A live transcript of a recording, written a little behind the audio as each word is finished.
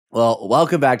Well,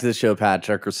 welcome back to the show,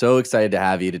 Patrick. We're so excited to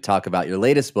have you to talk about your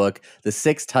latest book, The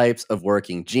 6 Types of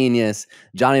Working Genius.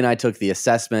 Johnny and I took the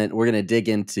assessment. We're going to dig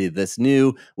into this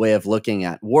new way of looking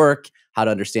at work, how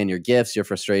to understand your gifts, your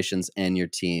frustrations, and your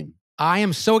team. I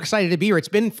am so excited to be here. It's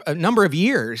been a number of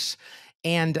years,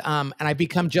 and I've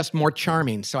become just more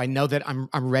charming. So I know that I'm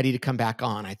ready to come back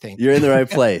on, I think. You're in the right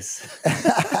place.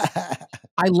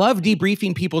 I love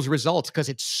debriefing people's results because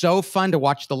it's so fun to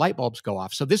watch the light bulbs go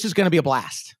off. So this is going to be a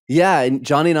blast. Yeah, and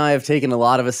Johnny and I have taken a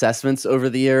lot of assessments over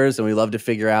the years, and we love to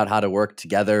figure out how to work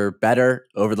together better.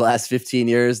 Over the last 15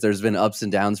 years, there's been ups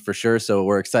and downs for sure, so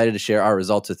we're excited to share our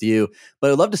results with you.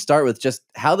 But I'd love to start with just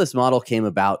how this model came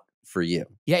about for you.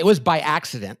 Yeah, it was by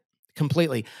accident,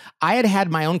 completely. I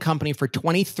had my own company for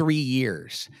 23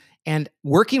 years and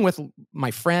working with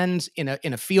my friends in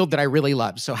a field that I really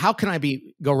loved. So how can I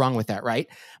go wrong with that, right?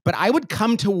 But I would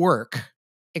come to work,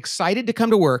 excited to come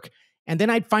to work, and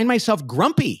then I'd find myself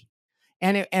grumpy.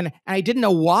 And I didn't know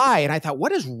why. And I thought,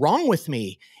 what is wrong with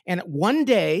me? And one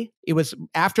day, it was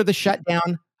after the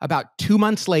shutdown, about 2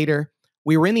 months later,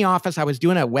 we were in the office. I was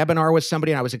doing a webinar with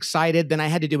somebody and I was excited. Then I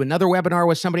had to do another webinar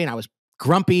with somebody and I was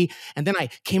grumpy. And then I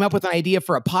came up with an idea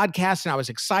for a podcast and I was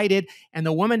excited. And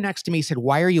the woman next to me said,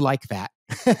 "Why are you like that?"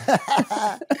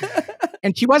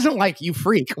 And she wasn't like, "You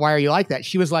freak, why are you like that?"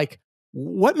 She was like,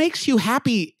 "What makes you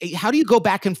happy? How do you go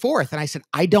back and forth?" And I said,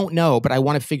 "I don't know, but I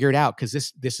want to figure it out because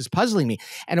this is puzzling me."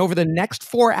 And over the next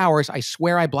 4 hours, I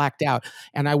swear I blacked out.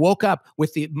 And I woke up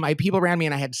with my people around me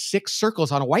and I had 6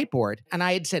 circles on a whiteboard. And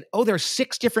I had said, "Oh, there's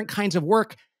 6 different kinds of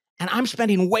work. And I'm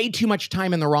spending way too much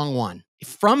time in the wrong one."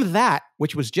 From that,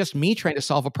 which was just me trying to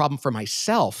solve a problem for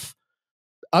myself,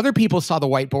 other people saw the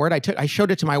whiteboard. I showed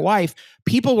it to my wife.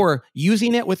 People were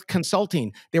using it with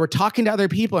consulting. They were talking to other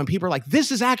people and people were like,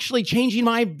 "This is actually changing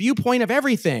my viewpoint of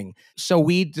everything." So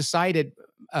we decided,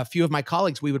 a few of my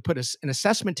colleagues, we would put an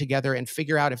assessment together and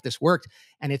figure out if this worked,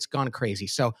 and it's gone crazy.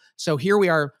 So here we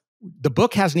are. The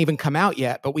book hasn't even come out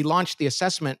yet, but we launched the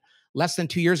assessment less than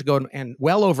 2 years ago, and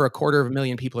well over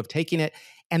 250,000 people have taken it.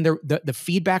 And the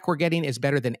feedback we're getting is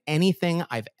better than anything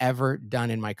I've ever done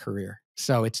in my career.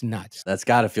 So it's nuts. That's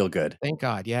got to feel good. Thank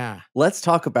God, yeah. Let's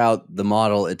talk about the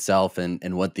model itself and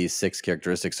what these 6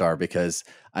 characteristics are, because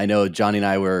I know Johnny and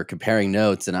I were comparing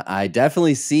notes, and I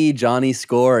definitely see Johnny's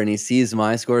score and he sees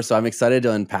my score, so I'm excited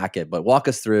to unpack it. But walk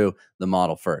us through the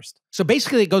model first. So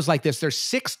basically it goes like this. There's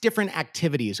 6 different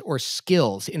activities or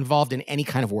skills involved in any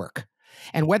kind of work.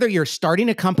 And whether you're starting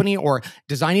a company or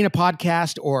designing a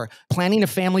podcast or planning a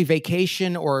family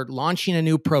vacation or launching a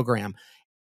new program,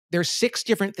 there's 6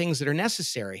 different things that are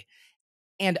necessary.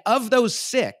 And of those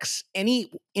 6, any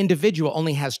individual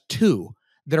only has 2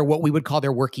 that are what we would call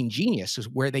their working genius, is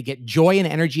where they get joy and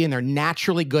energy and they're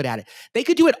naturally good at it. They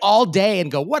could do it all day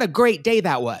and go, "What a great day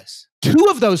that was." 2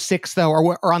 of those 6, though,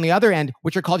 are on the other end,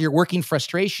 which are called your working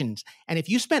frustrations. And if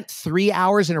you spent 3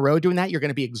 hours in a row doing that, you're going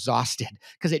to be exhausted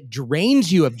because it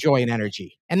drains you of joy and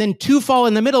energy. And then 2 fall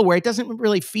in the middle where it doesn't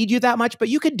really feed you that much, but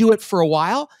you could do it for a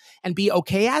while and be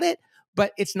okay at it,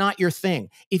 but it's not your thing.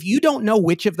 If you don't know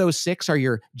which of those 6 are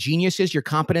your geniuses, your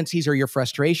competencies, or your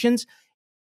frustrations,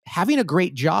 having a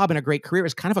great job and a great career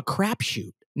is kind of a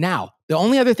crapshoot. Now, the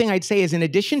only other thing I'd say is, in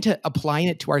addition to applying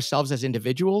it to ourselves as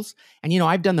individuals, and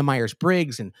I've done the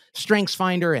Myers-Briggs and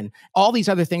StrengthsFinder and all these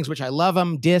other things, which I love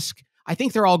them, DISC, I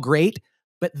think they're all great,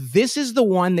 but this is the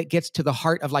one that gets to the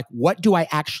heart of, like, what do I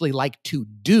actually like to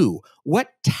do? What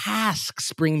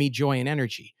tasks bring me joy and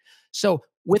energy? So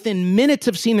within minutes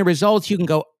of seeing the results, you can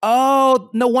go, "Oh,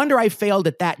 no wonder I failed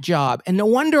at that job. And no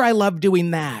wonder I love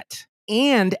doing that."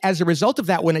 And as a result of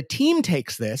that, when a team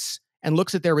takes this and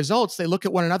looks at their results, they look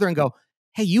at one another and go,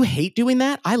 "Hey, you hate doing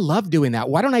that? I love doing that.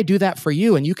 Why don't I do that for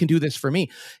you? And you can do this for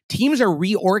me." Teams are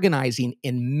reorganizing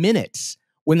in minutes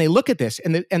when they look at this.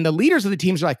 And the leaders of the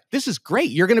teams are like, "This is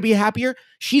great. You're going to be happier.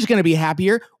 She's going to be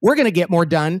happier. We're going to get more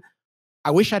done. I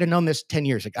wish I'd have known this 10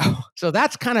 years ago." So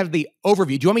that's kind of the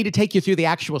overview. Do you want me to take you through the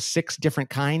actual 6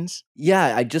 different kinds?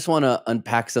 Yeah, I just want to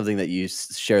unpack something that you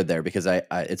shared there, because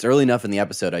it's early enough in the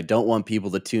episode. I don't want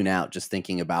people to tune out just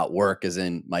thinking about work as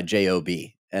in my job.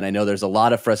 And I know there's a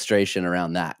lot of frustration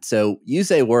around that. So you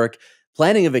say work,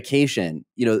 planning a vacation,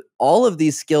 all of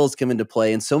these skills come into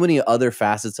play in so many other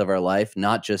facets of our life,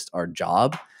 not just our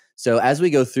job. So as we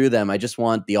go through them, I just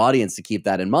want the audience to keep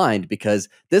that in mind, because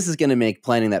this is going to make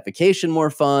planning that vacation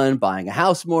more fun, buying a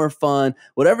house more fun,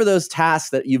 whatever those tasks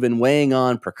that you've been weighing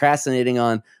on, procrastinating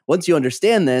on. Once you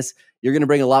understand this, you're going to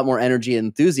bring a lot more energy and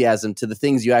enthusiasm to the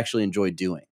things you actually enjoy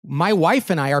doing. My wife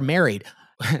and I are married.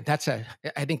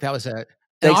 I think that was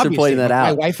Thanks for pointing that My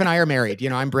out. wife and I are married.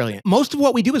 I'm brilliant. Most of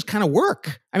what we do is kind of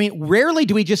work. I mean, rarely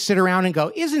do we just sit around and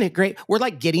go, isn't it great? We're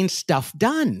like getting stuff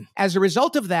done. As a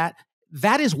result of that,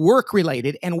 that is work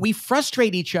related, and we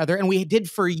frustrate each other, and we did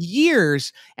for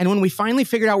years. And when we finally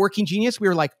figured out Working Genius, we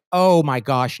were like, oh my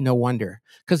gosh, no wonder.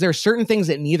 Because there are certain things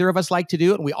that neither of us like to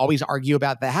do, and we always argue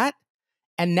about that.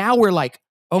 And now we're like,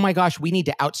 oh my gosh, we need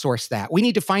to outsource that. We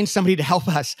need to find somebody to help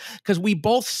us because we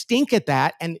both stink at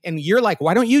that. And you're like,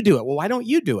 why don't you do it? Well, why don't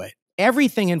you do it?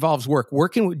 Everything involves work,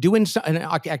 doing an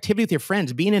activity with your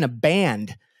friends, being in a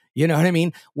band. You know what I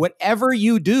mean? Whatever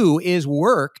you do is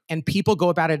work, and people go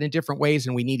about it in different ways,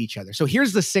 and we need each other. So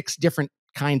here's the 6 different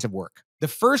kinds of work. The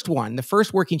first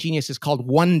Working Genius is called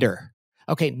wonder.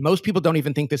 Okay, most people don't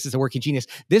even think this is a Working Genius.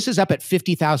 This is up at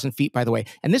 50,000 feet, by the way.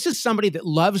 And this is somebody that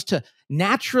loves to,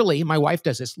 naturally, my wife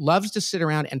does this, loves to sit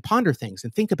around and ponder things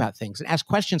and think about things and ask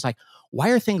questions like, why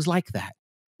are things like that?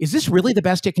 Is this really the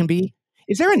best it can be?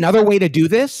 Is there another way to do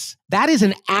this? That is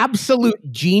an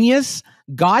absolute genius.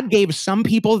 God gave some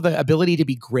people the ability to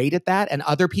be great at that, and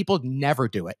other people never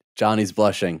do it. Johnny's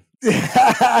blushing. And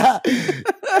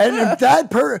that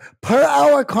per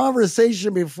our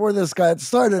conversation before this got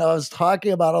started, I was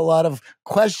talking about a lot of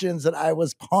questions that I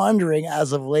was pondering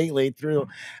as of lately throughout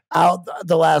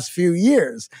the last few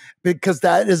years, because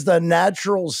that is the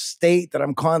natural state that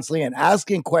I'm constantly in,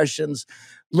 asking questions,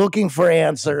 looking for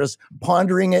answers,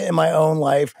 pondering it in my own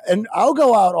life. And I'll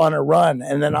go out on a run,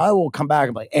 and then I will come back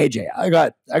and be like, AJ, I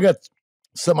got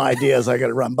some ideas I got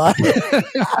to run by.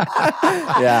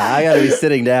 Yeah, I got to be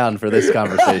sitting down for this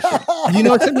conversation. I'm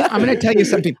going to tell you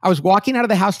something. I was walking out of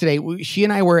the house today. She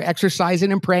and I were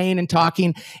exercising and praying and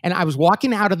talking, and I was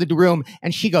walking out of the room,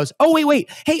 and she goes, oh, wait.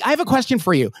 Hey, I have a question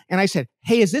for you. And I said,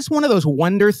 hey, is this one of those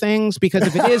wonder things? Because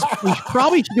if it is, we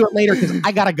probably should do it later because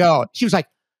I got to go. She was like,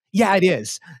 yeah, it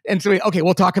is. And so, okay,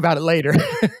 we'll talk about it later.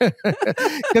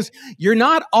 Because you're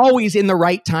not always in the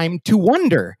right time to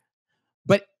wonder,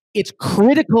 but it's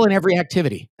critical in every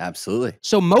activity. Absolutely.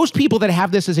 So most people that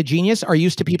have this as a genius are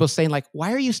used to people saying like,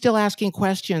 why are you still asking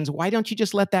questions? Why don't you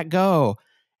just let that go?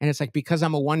 And it's like, because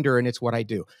I'm a wonder and it's what I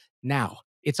do. Now,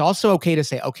 it's also okay to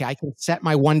say, okay, I can set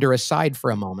my wonder aside for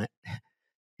a moment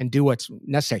and do what's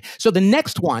necessary. So the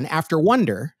next one after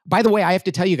wonder, by the way, I have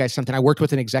to tell you guys something. I worked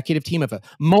with an executive team of a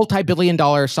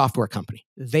multi-billion-dollar software company.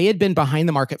 They had been behind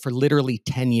the market for literally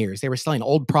 10 years. They were selling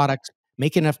old products,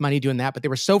 making enough money doing that, but they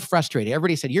were so frustrated.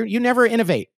 Everybody said, you never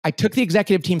innovate. I took the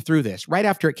executive team through this right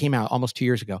after it came out almost 2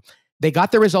 years ago. They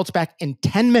got their results back in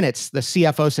 10 minutes. The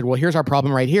CFO said, well, here's our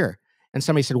problem right here. And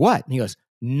somebody said, what? And he goes,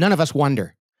 none of us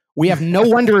wonder. We have no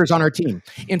wanderers on our team.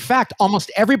 In fact, almost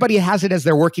everybody has it as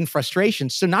their working frustration.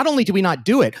 So not only do we not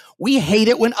do it, we hate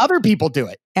it when other people do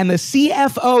it. And the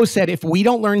CFO said, if we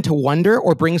don't learn to wonder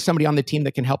or bring somebody on the team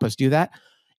that can help us do that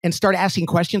and start asking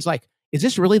questions like, is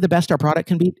this really the best our product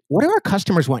can be? What do our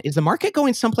customers want? Is the market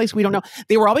going someplace we don't know?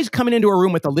 They were always coming into a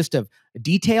room with a list of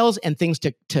details and things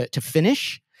to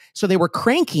finish. So they were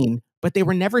cranking, but they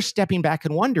were never stepping back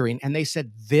and wondering. And they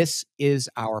said, this is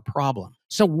our problem.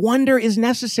 So wonder is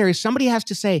necessary. Somebody has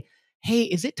to say, hey,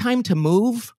 is it time to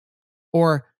move?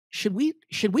 Or should we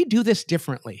do this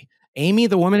differently? Amy,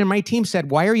 the woman in my team,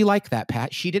 said, why are you like that,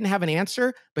 Pat? She didn't have an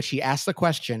answer, but she asked the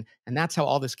question. And that's how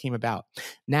all this came about.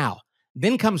 Now,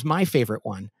 then comes my favorite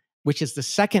one, which is the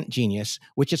second genius,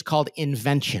 which is called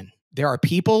invention. There are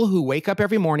people who wake up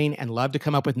every morning and love to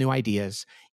come up with new ideas,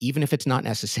 even if it's not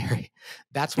necessary.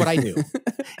 That's what I do.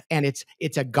 And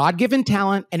it's a God-given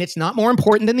talent, and it's not more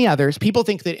important than the others. People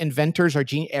think that inventors are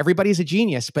everybody's a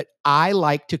genius, but I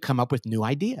like to come up with new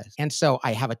ideas. And so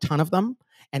I have a ton of them.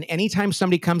 And anytime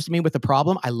somebody comes to me with a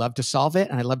problem, I love to solve it,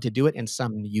 and I love to do it in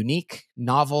some unique,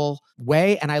 novel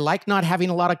way. And I like not having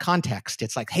a lot of context.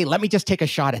 It's like, hey, let me just take a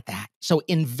shot at that. So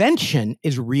invention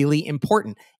is really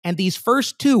important. And these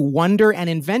first two, wonder and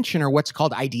invention, are what's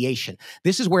called ideation.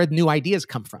 This is where new ideas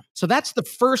come from. So that's the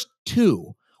first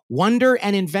two, wonder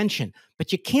and invention.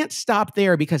 But you can't stop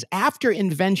there, because after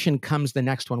invention comes the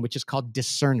next one, which is called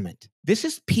discernment. This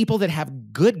is people that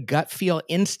have good gut feel,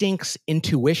 instincts,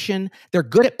 intuition. They're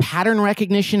good at pattern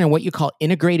recognition and what you call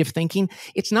integrative thinking.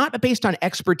 It's not based on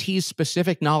expertise,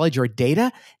 specific knowledge, or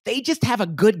data. They just have a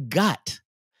good gut.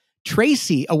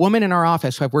 Tracy, a woman in our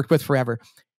office who I've worked with forever,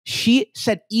 she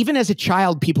said even as a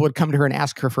child, people would come to her and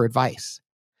ask her for advice.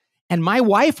 And my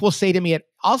wife will say to me,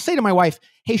 I'll say to my wife,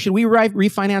 hey, should we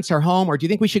refinance our home? Or do you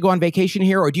think we should go on vacation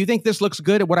here? Or do you think this looks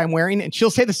good at what I'm wearing? And she'll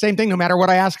say the same thing no matter what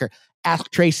I ask her. Ask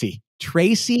Tracy.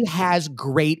 Tracy has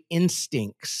great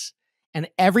instincts, and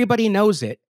everybody knows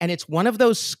it. And it's one of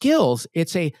those skills.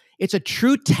 It's a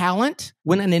true talent.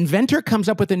 When an inventor comes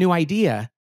up with a new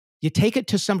idea, You take it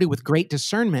to somebody with great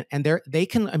discernment and they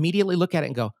can immediately look at it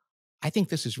and go, I think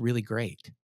this is really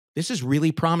great. This is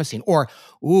really promising. Or,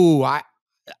 ooh,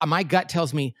 my gut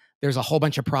tells me there's a whole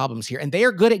bunch of problems here. And they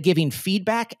are good at giving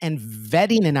feedback and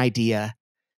vetting an idea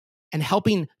and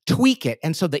helping tweak it.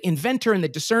 And so the inventor and the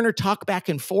discerner talk back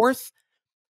and forth.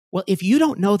 Well, if you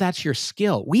don't know that's your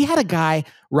skill, we had a guy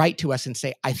write to us and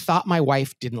say, I thought my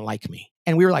wife didn't like me.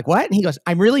 And we were like, what? And he goes,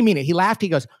 I really mean it. He laughed. He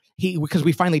goes, because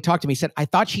we finally talked to him, he said, I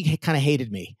thought she kind of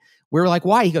hated me. We were like,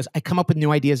 why? He goes, I come up with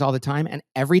new ideas all the time. And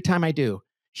every time I do,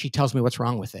 she tells me what's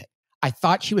wrong with it. I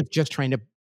thought she was just trying to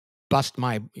bust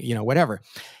my, whatever.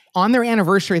 On their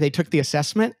anniversary, they took the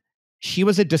assessment. She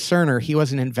was a discerner. He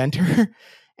was an inventor.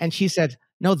 And she said,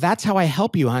 no, that's how I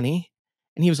help you, honey.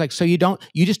 And he was like, so you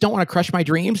just don't want to crush my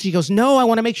dreams? He goes, no, I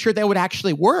want to make sure that would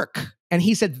actually work. And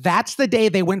he said, that's the day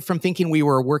they went from thinking we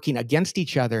were working against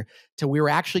each other to we were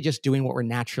actually just doing what we're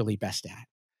naturally best at.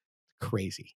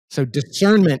 Crazy. So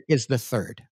discernment is the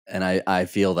third. And I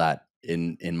feel that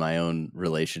in my own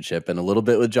relationship and a little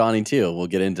bit with Johnny too. We'll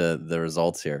get into the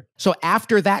results here. So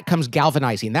after that comes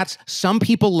galvanizing. Some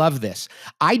people love this.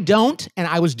 I don't, and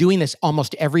I was doing this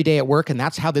almost every day at work, and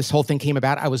that's how this whole thing came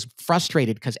about. I was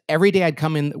frustrated because every day I'd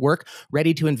come in work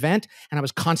ready to invent, and I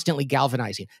was constantly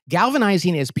galvanizing.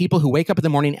 Galvanizing is people who wake up in the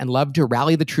morning and love to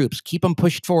rally the troops, keep them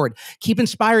pushed forward, keep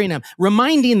inspiring them,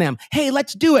 reminding them, hey,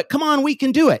 let's do it. Come on, we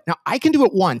can do it. Now, I can do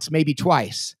it once, maybe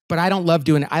twice, but I don't love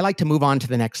doing it. I like to move on to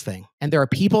the next thing. And there are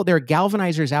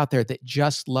galvanizers out there that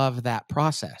just love that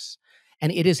process.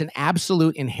 And it is an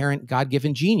absolute inherent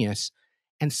God-given genius.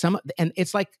 And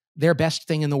it's like their best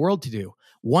thing in the world to do.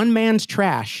 One man's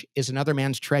trash is another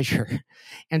man's treasure.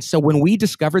 And so when we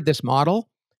discovered this model,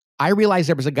 I realized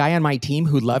there was a guy on my team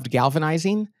who loved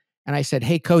galvanizing. And I said,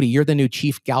 hey, Cody, you're the new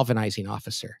chief galvanizing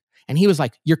officer. And he was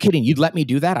like, you're kidding. You'd let me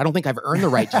do that? I don't think I've earned the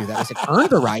right to do that. I said,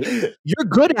 earned the right? You're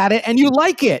good at it and you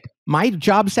like it. My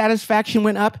job satisfaction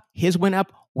went up. His went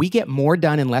up. We get more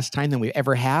done in less time than we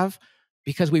ever have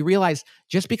because we realized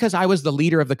just because I was the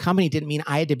leader of the company didn't mean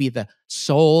I had to be the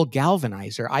sole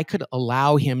galvanizer. I could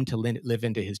allow him to live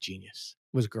into his genius.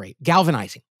 It was great.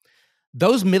 Galvanizing.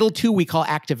 Those middle two we call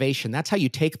activation. That's how you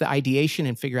take the ideation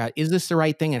and figure out, is this the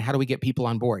right thing and how do we get people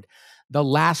on board? The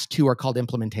last two are called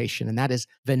implementation, and that is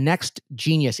the next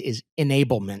genius is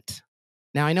enablement.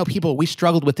 Now, I know we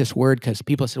struggled with this word because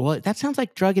people said, well, that sounds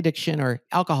like drug addiction or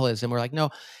alcoholism. We're like, no,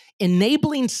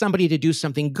 enabling somebody to do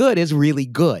something good is really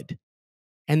good.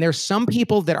 And there's some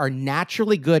people that are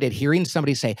naturally good at hearing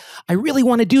somebody say, I really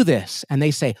want to do this. And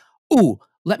they say, ooh,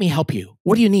 let me help you.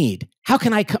 What do you need? How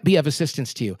can I be of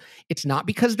assistance to you? It's not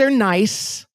because they're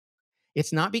nice.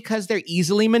 It's not because they're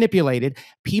easily manipulated.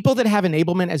 People that have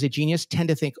enablement as a genius tend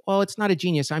to think, oh, it's not a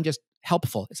genius. I'm just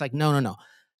helpful. It's like, no.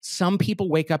 Some people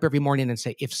wake up every morning and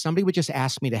say, if somebody would just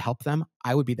ask me to help them,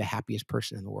 I would be the happiest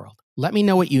person in the world. Let me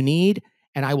know what you need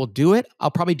and I will do it.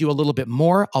 I'll probably do a little bit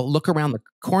more. I'll look around the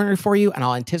corner for you and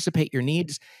I'll anticipate your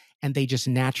needs. And they just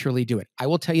naturally do it. I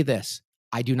will tell you this.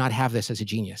 I do not have this as a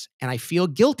genius. And I feel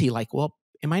guilty. Like, well,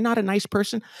 am I not a nice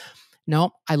person?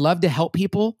 No, I love to help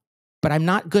people, but I'm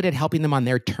not good at helping them on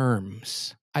their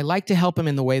terms. I like to help them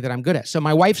in the way that I'm good at. So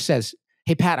my wife says,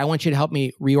 hey, Pat, I want you to help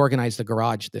me reorganize the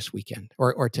garage this weekend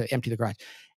or to empty the garage.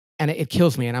 And it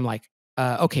kills me. And I'm like,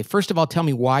 okay, first of all, tell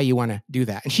me why you want to do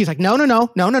that. And she's like, no.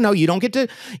 You don't get to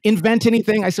invent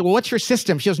anything. I said, well, what's your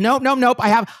system? She goes, nope.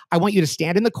 I want you to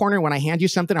stand in the corner. When I hand you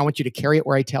something, I want you to carry it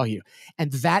where I tell you.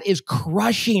 And that is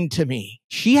crushing to me.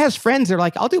 She has friends that are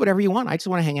like, I'll do whatever you want. I just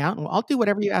want to hang out and I'll do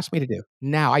whatever you ask me to do.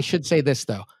 Now, I should say this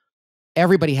though.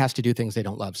 Everybody has to do things they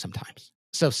don't love sometimes.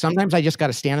 So sometimes I just got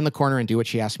to stand in the corner and do what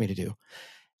she asked me to do.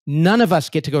 None of us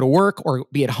get to go to work or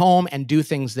be at home and do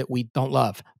things that we don't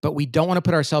love, but we don't want to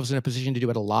put ourselves in a position to do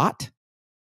it a lot.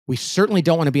 We certainly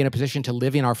don't want to be in a position to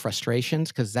live in our frustrations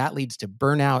because that leads to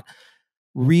burnout,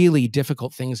 really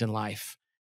difficult things in life.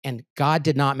 And God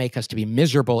did not make us to be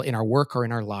miserable in our work or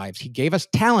in our lives. He gave us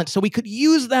talent so we could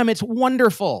use them. It's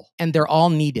wonderful. And they're all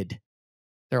needed.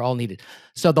 They're all needed.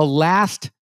 So the last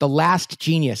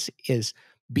genius is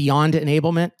beyond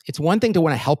enablement. It's one thing to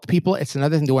want to help people. It's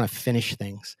another thing to want to finish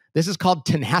things. This is called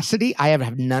tenacity. I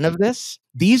have none of this.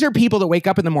 These are people that wake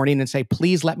up in the morning and say,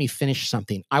 please let me finish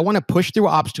something. I want to push through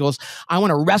obstacles. I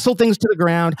want to wrestle things to the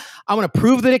ground. I want to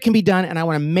prove that it can be done. And I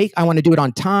want to do it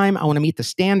on time. I want to meet the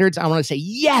standards. I want to say,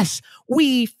 yes,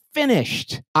 we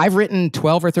finished. I've written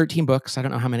 12 or 13 books. I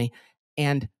don't know how many.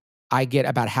 And I get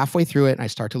about halfway through it and I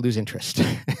start to lose interest.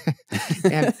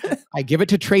 And I give it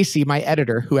to Tracy, my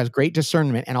editor, who has great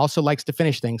discernment and also likes to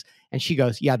finish things. And she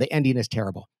goes, yeah, the ending is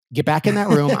terrible. Get back in that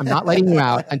room. I'm not letting you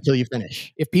out until you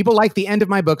finish. If people like the end of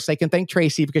my books, they can thank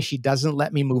Tracy because she doesn't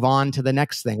let me move on to the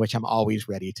next thing, which I'm always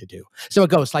ready to do. So it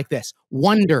goes like this: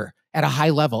 wonder at a high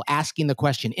level, asking the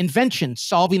question; invention,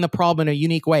 solving the problem in a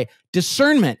unique way;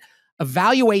 discernment,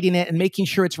 evaluating it and making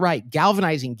sure it's right;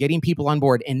 galvanizing, getting people on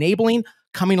board; enabling,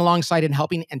 coming alongside and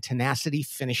helping; and tenacity,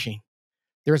 finishing.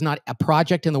 There is not a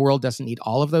project in the world doesn't need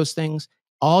all of those things.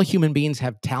 All human beings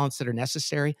have talents that are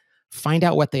necessary. Find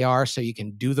out what they are so you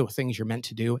can do the things you're meant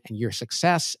to do, and your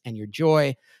success and your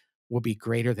joy will be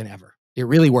greater than ever. It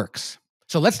really works.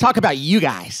 So let's talk about you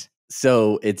guys.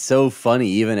 So it's so funny,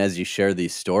 even as you share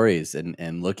these stories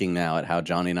and looking now at how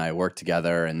Johnny and I work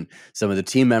together and some of the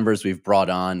team members we've brought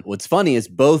on. What's funny is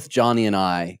both Johnny and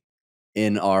I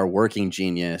in our working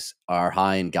genius are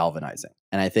high in galvanizing.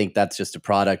 And I think that's just a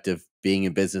product of being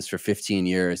in business for 15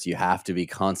 years. You have to be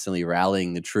constantly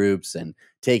rallying the troops and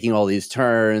taking all these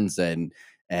turns and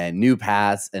new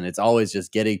paths. And it's always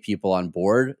just getting people on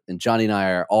board. And Johnny and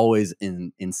I are always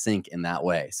in sync in that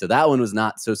way. So that one was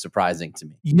not so surprising to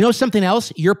me. You know something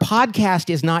else? Your podcast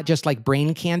is not just like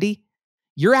brain candy.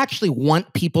 You actually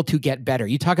want people to get better.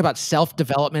 You talk about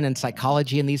self-development and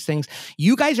psychology and these things.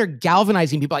 You guys are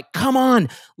galvanizing people like, come on,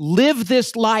 live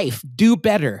this life, do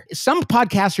better. Some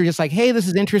podcasts are just like, hey, this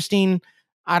is interesting.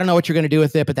 I don't know what you're going to do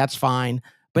with it, but that's fine.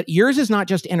 But yours is not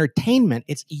just entertainment.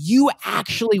 It's you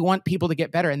actually want people to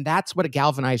get better. And that's what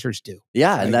galvanizers do.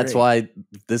 Yeah. And that's why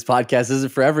this podcast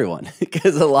isn't for everyone,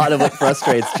 because a lot of what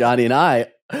frustrates Johnny and I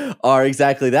are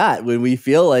exactly that. When we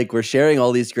feel like we're sharing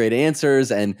all these great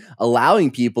answers and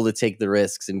allowing people to take the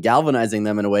risks and galvanizing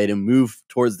them in a way to move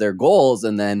towards their goals,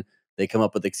 and then they come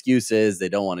up with excuses, they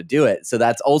don't want to do it. So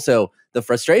that's also the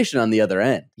frustration on the other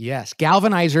end. Yes.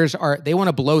 Galvanizers they want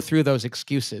to blow through those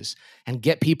excuses and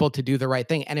get people to do the right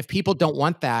thing. And if people don't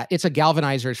want that, it's a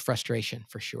galvanizer's frustration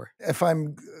for sure. If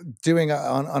I'm doing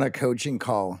on a coaching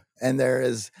call and there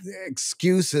is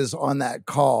excuses on that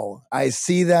call, I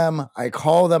see them, I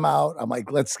call them out. I'm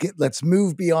like, let's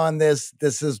move beyond this.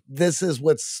 This is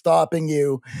what's stopping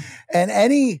you. And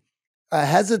any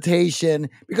hesitation,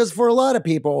 because for a lot of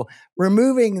people,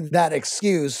 removing that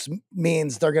excuse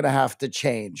means they're going to have to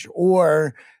change,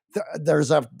 or there's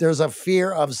a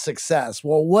fear of success.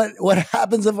 Well, what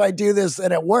happens if I do this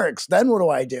and it works? Then what do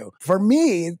I do? For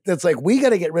me, it's like, we got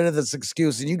to get rid of this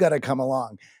excuse and you got to come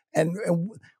along. And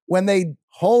when they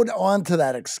hold on to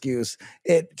that excuse,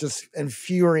 it just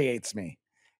infuriates me.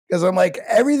 Because I'm like,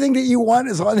 everything that you want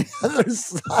is on the other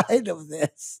side of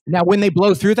this. Now, when they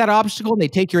blow through that obstacle and they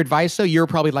take your advice, though, you're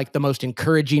probably like the most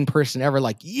encouraging person ever.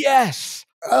 Like, yes.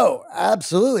 Oh,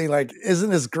 absolutely. Like, isn't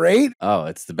this great? Oh,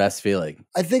 it's the best feeling.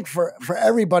 I think for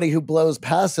everybody who blows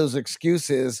past those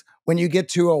excuses, when you get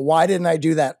to why didn't I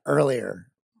do that earlier?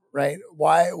 Right?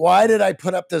 Why did I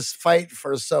put up this fight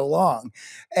for so long?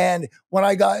 And when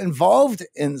I got involved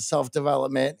in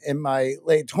self-development in my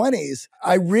late 20s,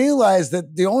 I realized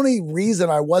that the only reason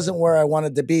I wasn't where I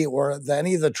wanted to be, or that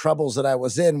any of the troubles that I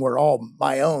was in, were all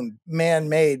my own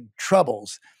man-made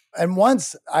troubles. And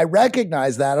once I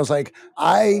recognized that, I was like,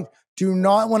 I do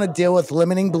not want to deal with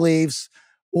limiting beliefs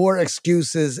or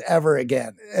excuses ever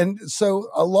again. And so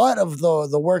a lot of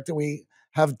the work that we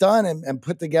have done and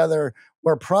put together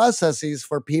were processes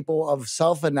for people of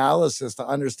self-analysis to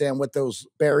understand what those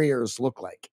barriers look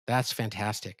like. That's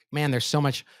fantastic. Man, there's so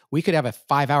much. We could have a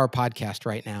 5-hour podcast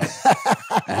right now.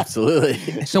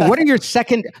 Absolutely. So what are your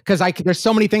second, because there's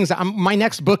so many things. My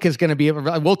next book is going to be,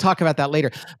 we'll talk about that later.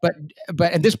 But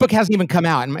and this book hasn't even come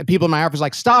out. And people in my office are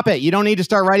like, stop it. You don't need to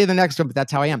start writing the next one, but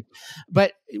that's how I am.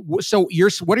 But so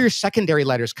what are your secondary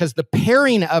letters? Because the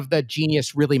pairing of the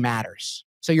genius really matters.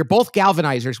 So you're both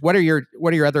galvanizers. What are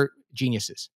your other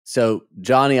geniuses? So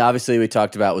Johnny, obviously we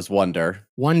talked about, was wonder.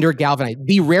 Wonder galvanizer.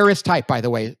 The rarest type, by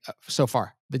the way, so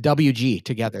far. The WG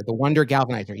together. The wonder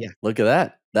galvanizer. Yeah. Look at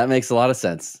that. That makes a lot of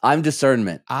sense. I'm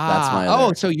discernment. That's my other.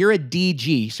 Oh, so you're a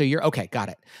DG. So you're, okay, got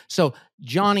it. So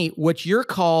Johnny, what you're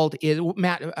called is,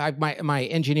 Matt, my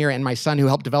engineer and my son who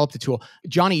helped develop the tool,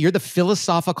 Johnny, you're the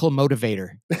philosophical motivator.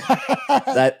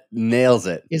 That nails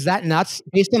it. Is that nuts?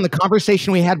 Based on the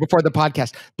conversation we had before the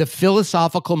podcast, the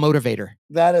philosophical motivator.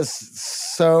 That is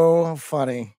so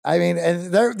funny. I mean,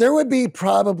 and there would be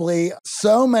probably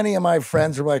so many of my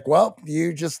friends who are like, well,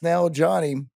 you just nailed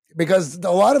Johnny. Because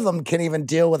a lot of them can't even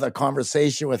deal with a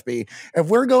conversation with me. If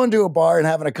we're going to a bar and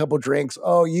having a couple drinks,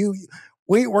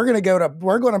 we're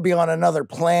going to be on another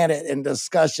planet in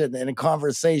discussion and in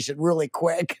conversation really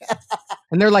quick.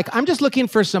 And they're like, I'm just looking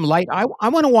for some light. I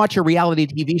want to watch a reality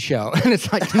TV show. And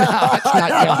it's like, no, it's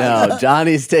not. No,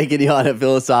 Johnny's taking you on a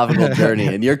philosophical journey,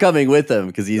 and you're coming with him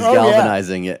because he's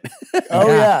galvanizing it.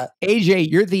 Yeah.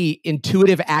 AJ, you're the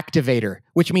intuitive activator,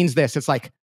 which means this. It's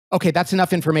like, okay, that's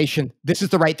enough information. This is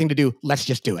the right thing to do. Let's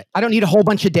just do it. I don't need a whole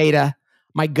bunch of data.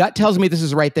 My gut tells me this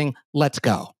is the right thing. Let's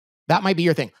go. That might be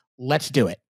your thing. Let's do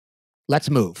it. Let's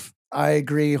move. I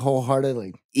agree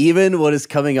wholeheartedly. Even what is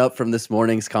coming up from this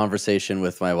morning's conversation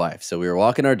with my wife. So we were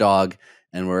walking our dog,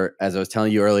 and as I was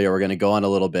telling you earlier, we're going to go on a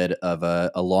little bit of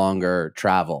a longer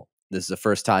travel. This is the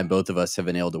first time both of us have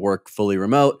been able to work fully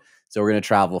remote. So we're going to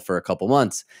travel for a couple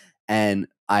months. And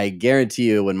I guarantee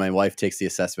you, when my wife takes the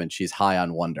assessment, she's high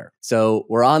on wonder. So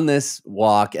we're on this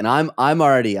walk, and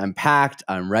I'm packed.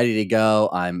 I'm ready to go.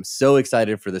 I'm so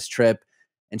excited for this trip.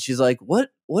 And she's like, what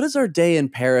is our day in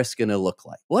Paris going to look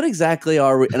like? What exactly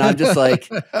are we? And I'm just like,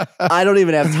 I don't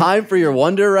even have time for your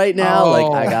wonder right now.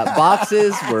 Like, I got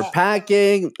boxes, we're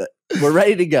packing, we're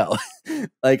ready to go.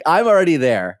 Like, I'm already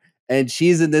there. And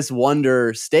she's in this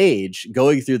wonder stage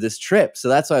going through this trip. So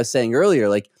that's what I was saying earlier.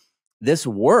 Like, this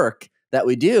work that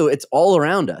we do, it's all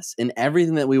around us in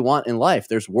everything that we want in life.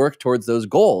 There's work towards those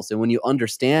goals. And when you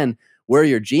understand where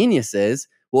your genius is,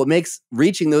 well, it makes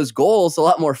reaching those goals a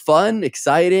lot more fun,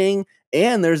 exciting,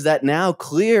 and there's that now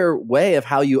clear way of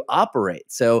how you operate.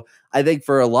 So I think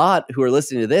for a lot who are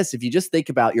listening to this, if you just think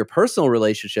about your personal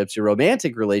relationships, your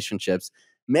romantic relationships,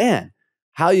 man,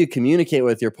 how you communicate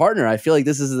with your partner, I feel like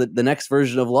this is the next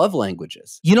version of love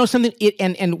languages. You know something,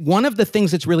 and one of the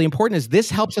things that's really important is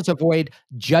this helps us avoid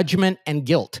judgment and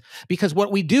guilt. Because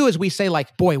what we do is we say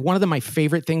like, boy, one of my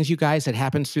favorite things, you guys, that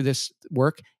happens through this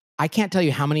work, I can't tell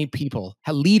you how many people,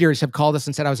 how leaders have called us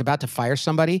and said, I was about to fire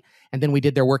somebody, and then we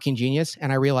did their working genius,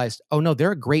 and I realized, oh no,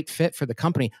 they're a great fit for the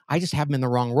company. I just have them in the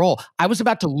wrong role. I was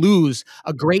about to lose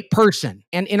a great person.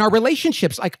 And in our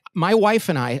relationships, like my wife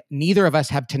and I, neither of us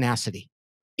have tenacity.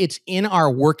 It's in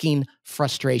our working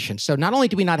frustration. So not only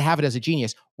do we not have it as a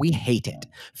genius, we hate it.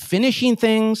 Finishing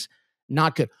things,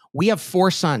 not good. We have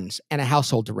 4 sons and a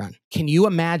household to run. Can you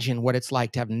imagine what it's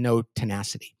like to have no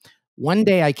tenacity? One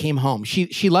day I came home.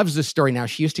 She loves this story now.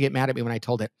 She used to get mad at me when I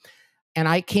told it. And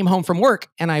I came home from work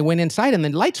and I went inside and the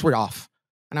lights were off.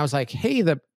 And I was like, hey,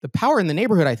 the power in the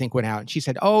neighborhood, I think, went out. And she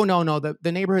said, oh, no,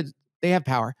 the neighborhood, they have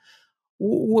power.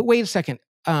 Wait a second.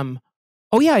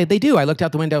 Oh, yeah, they do. I looked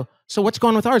out the window. So what's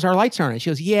going on with ours? Our lights aren't on.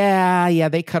 She goes, yeah,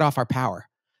 they cut off our power.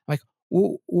 I'm like,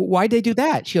 why'd they do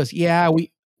that? She goes, yeah,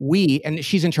 we, and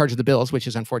she's in charge of the bills, which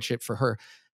is unfortunate for her.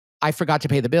 I forgot to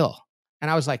pay the bill.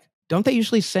 And I was like, don't they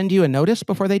usually send you a notice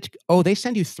before they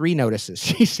send you 3 notices,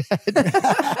 she said.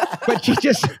 But she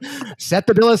just set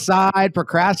the bill aside,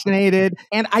 procrastinated.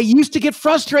 And I used to get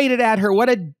frustrated at her. What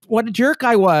a jerk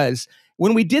I was.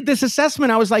 When we did this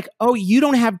assessment, I was like, oh, you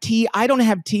don't have tea. I don't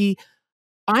have tea.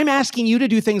 I'm asking you to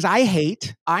do things I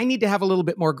hate. I need to have a little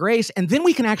bit more grace. And then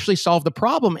we can actually solve the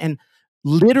problem. And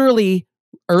literally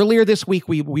earlier this week,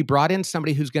 we brought in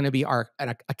somebody who's going to be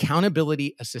an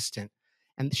accountability assistant.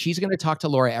 And she's going to talk to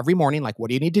Laura every morning, like, what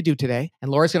do you need to do today? And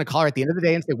Laura's going to call her at the end of the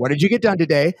day and say, what did you get done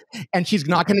today? And she's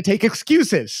not going to take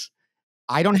excuses.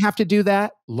 I don't have to do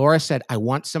that. Laura said, I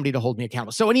want somebody to hold me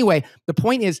accountable. So anyway, the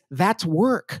point is that's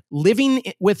work. Living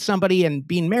with somebody and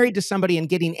being married to somebody and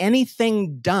getting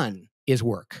anything done is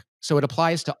work. So it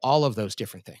applies to all of those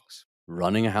different things.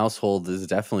 Running a household is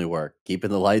definitely work. Keeping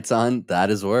the lights on,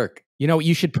 that is work. You know,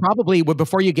 you should probably,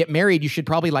 before you get married, you should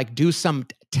probably like do some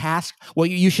task. Well,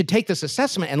 you should take this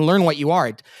assessment and learn what you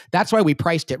are. That's why we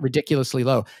priced it ridiculously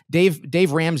low.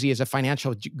 Dave Ramsey is a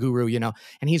financial guru, you know,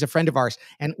 and he's a friend of ours.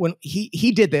 And when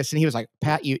he did this and he was like,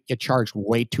 Pat, you charged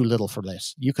way too little for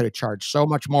this. You could have charged so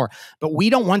much more. But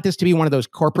we don't want this to be one of those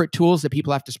corporate tools that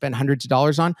people have to spend hundreds of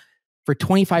dollars on. For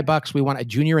 $25, we want a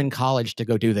junior in college to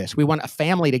go do this. We want a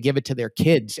family to give it to their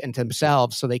kids and to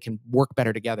themselves so they can work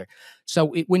better together.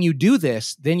 So when you do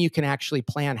this, then you can actually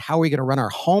plan how are we going to run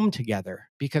our home together?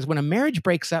 Because when a marriage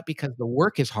breaks up because the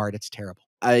work is hard, it's terrible.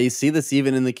 I see this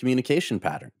even in the communication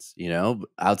patterns, you know,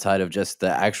 outside of just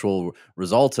the actual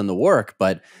results and the work,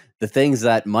 but the things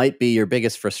that might be your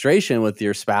biggest frustration with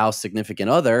your spouse,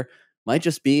 significant other, might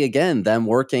just be, again, them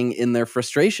working in their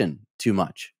frustration too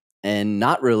much and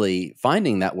not really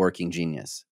finding that working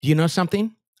genius. Do you know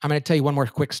something? I'm going to tell you one more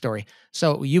quick story.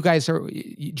 So you guys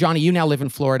Johnny, you now live in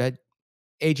Florida.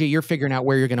 AJ, you're figuring out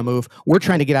where you're going to move. We're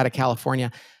trying to get out of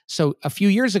California. So a few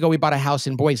years ago, we bought a house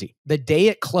in Boise. The day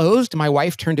it closed, my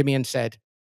wife turned to me and said,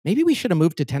 maybe we should have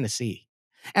moved to Tennessee.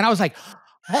 And I was like,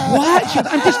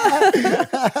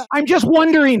 What? I'm just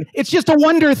wondering. It's just a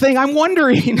wonder thing. I'm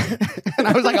wondering. And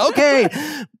I was like, okay,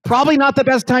 probably not the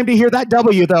best time to hear that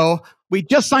W, though. We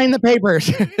just signed the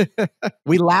papers.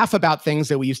 We laugh about things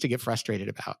that we used to get frustrated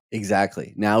about.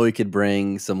 Exactly. Now we could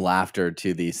bring some laughter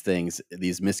to these things,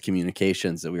 these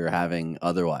miscommunications that we were having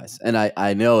otherwise. And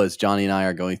I know as Johnny and I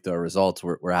are going through our results,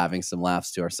 we're having some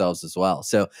laughs to ourselves as well.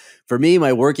 So for me,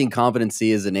 my working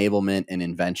competency is enablement and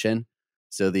invention.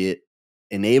 So the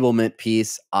enablement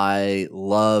piece, I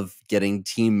love getting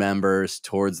team members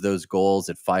towards those goals.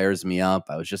 It fires me up.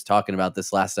 I was just talking about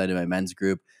this last night in my men's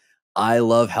group. I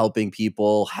love helping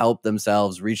people help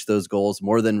themselves reach those goals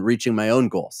more than reaching my own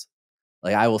goals.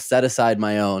 Like I will set aside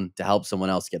my own to help someone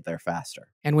else get there faster.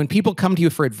 And when people come to you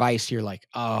for advice, you're like,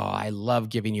 oh, I love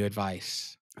giving you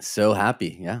advice. So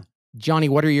happy. Yeah. Johnny,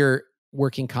 what are your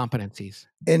working competencies?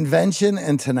 Invention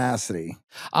and tenacity.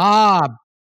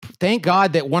 Thank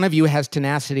God that one of you has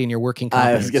tenacity in your working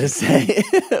competency. I was going to say,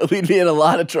 we'd be in a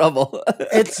lot of trouble.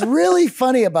 It's really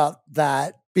funny about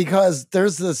that because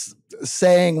there's this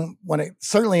saying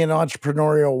certainly in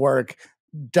entrepreneurial work,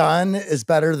 done is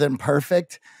better than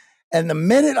perfect. And the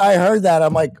minute I heard that,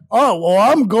 I'm like, oh, well,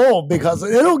 I'm gold because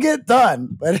it'll get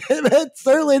done, but it's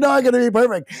certainly not going to be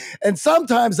perfect. And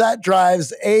sometimes that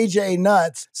drives AJ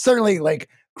nuts. Certainly like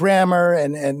grammar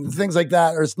and things like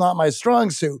that, or it's not my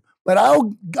strong suit. But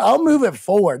I'll move it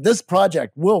forward. This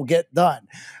project will get done.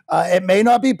 It may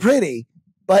not be pretty,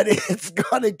 but it's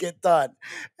gonna get done.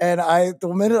 And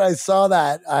the minute I saw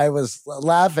that, I was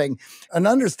laughing and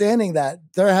understanding that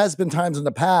there has been times in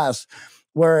the past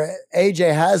where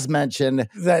AJ has mentioned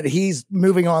that he's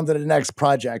moving on to the next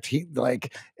project.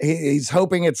 He's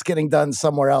hoping it's getting done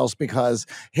somewhere else because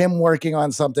him working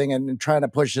on something and trying to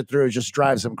push it through just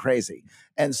drives him crazy.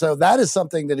 And so that is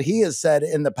something that he has said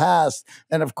in the past.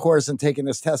 And of course, in taking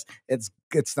this test, it's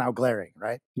now glaring,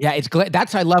 right? Yeah,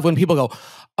 that's I love when people go,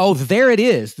 oh, there it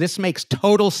is. This makes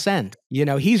total sense. You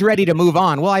know, he's ready to move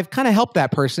on. Well, I've kind of helped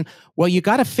that person. Well, you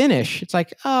got to finish. It's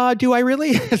like, do I really?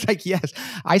 It's like, yes.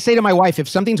 I say to my wife, if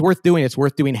something's worth doing, it's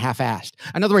worth doing half-assed.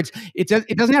 In other words, it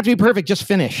doesn't have to be perfect. Just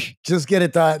finish. Just get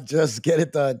it done. Just get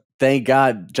it done. Thank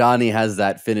God Johnny has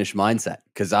that finish mindset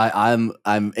because I'm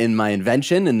in my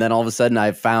invention, and then all of a sudden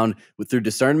I've found through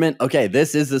discernment, okay,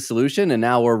 this is the solution, and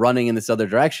now we're running in this other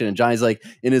direction. And Johnny's like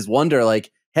in his wonder,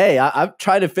 like, hey, I'm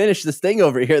trying to finish this thing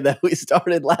over here that we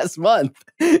started last month.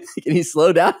 Can you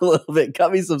slow down a little bit?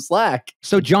 Cut me some slack.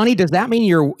 So Johnny, does that mean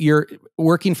your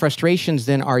working frustrations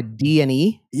then are D and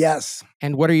E? Yes.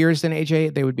 And what are yours then,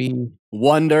 AJ? They would be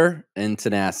wonder and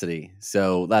tenacity.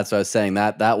 So that's what I was saying.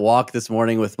 That walk this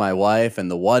morning with my wife and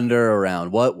the wonder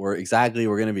around what we're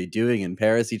going to be doing in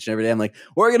Paris each and every day. I'm like,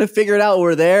 we're going to figure it out.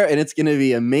 We're there, and it's going to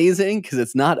be amazing because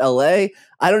it's not LA.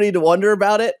 I don't need to wonder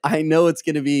about it. I know it's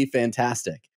going to be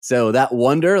fantastic. So that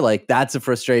wonder, like that's a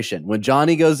frustration. When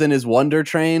Johnny goes in his wonder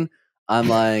train, I'm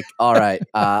like, all right,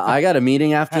 I got a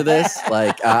meeting after this.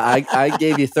 Like I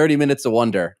gave you 30 minutes of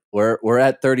wonder. We're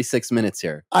at 36 minutes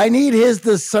here. I need his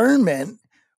discernment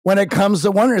when it comes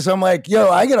to wondering. So I'm like, yo,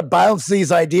 I got to bounce these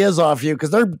ideas off you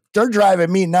because they're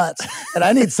driving me nuts. And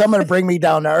I need someone to bring me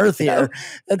down to earth here.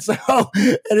 And so,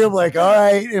 and I'm like, all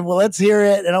right, well, let's hear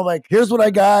it. And I'm like, here's what I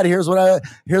got. Here's what I'm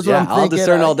thinking. I'll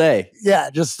discern all day. Yeah,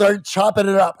 just start chopping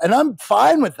it up. And I'm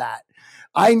fine with that.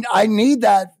 I need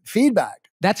that feedback.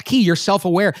 That's key. You're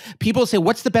self-aware. People say,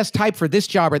 what's the best type for this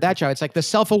job or that job? It's like the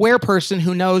self-aware person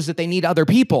who knows that they need other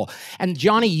people. And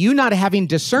Johnny, you not having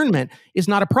discernment is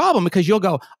not a problem because you'll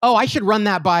go, oh, I should run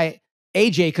that by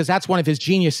AJ because that's one of his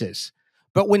geniuses.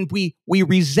 But when we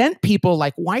resent people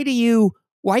like, why do you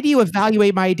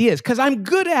evaluate my ideas? Because I'm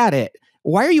good at it.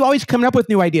 Why are you always coming up with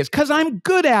new ideas? Because I'm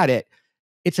good at it.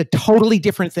 It's a totally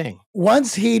different thing.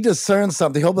 Once he discerns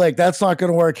something, he'll be like, that's not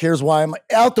going to work. Here's why. I'm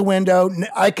out the window.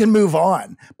 I can move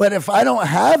on. But if I don't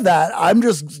have that, I'm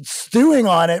just stewing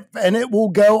on it and it will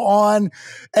go on.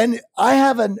 And I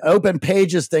have an open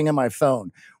pages thing in my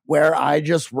phone where I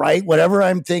just write whatever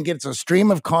I'm thinking. It's a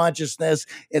stream of consciousness.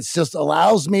 It just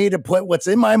allows me to put what's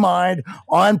in my mind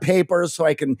on paper so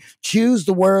I can choose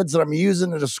the words that I'm using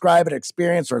to describe an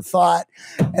experience or thought.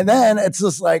 And then it's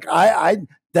just like,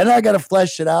 then I got to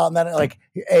flesh it out. And then like,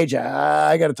 AJ,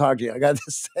 I got to talk to you. I got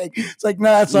this thing. It's like, no,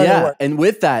 that's not going to work. And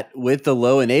with the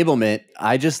low enablement,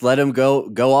 I just let him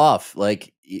go off.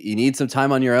 Like you need some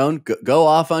time on your own, go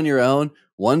off on your own,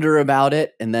 wonder about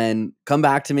it, and then come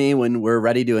back to me when we're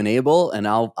ready to enable, and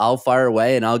I'll fire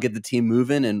away and I'll get the team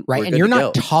moving. And right. And you're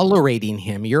not tolerating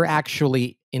him. You're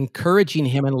actually encouraging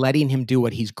him and letting him do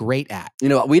what he's great at. You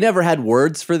know, we never had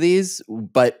words for these,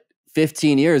 but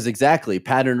 15 years, exactly.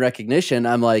 Pattern recognition.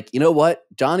 I'm like, you know what?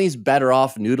 Johnny's better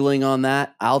off noodling on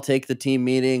that. I'll take the team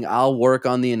meeting. I'll work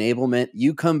on the enablement.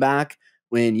 You come back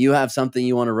when you have something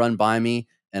you want to run by me,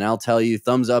 and I'll tell you,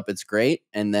 thumbs up, it's great.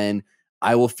 And then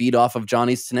I will feed off of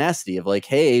Johnny's tenacity of like,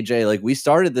 hey, AJ, like we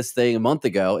started this thing a month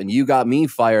ago and you got me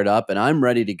fired up and I'm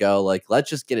ready to go. Like, let's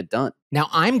just get it done. Now,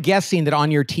 I'm guessing that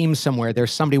on your team somewhere,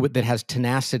 there's somebody that has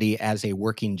tenacity as a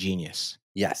working genius.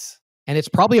 Yes. And it's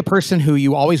probably a person who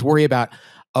you always worry about,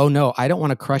 oh no, I don't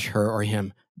want to crush her or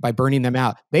him by burning them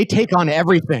out. They take on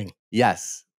everything.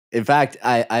 Yes. In fact,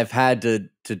 I've had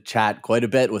to chat quite a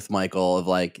bit with Michael of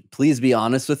like, please be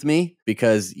honest with me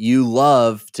because you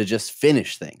love to just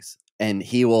finish things. And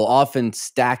he will often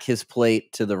stack his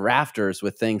plate to the rafters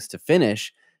with things to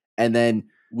finish. And then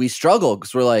we struggle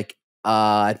because we're like,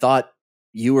 I thought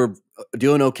you were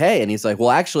doing okay. And he's like,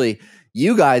 well, actually,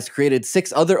 you guys created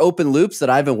 6 other open loops that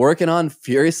I've been working on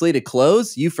furiously to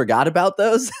close. You forgot about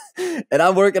those. And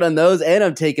I'm working on those and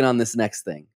I'm taking on this next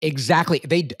thing. Exactly.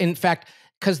 In fact,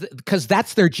 because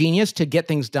that's their genius to get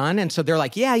things done. And so they're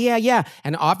like, yeah.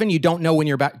 And often you don't know when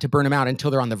you're about to burn them out until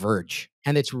they're on the verge.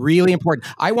 And it's really important.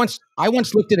 I once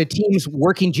looked at a team's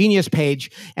working genius page,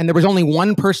 and there was only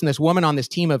one person, this woman on this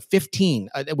team of 15,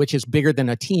 which is bigger than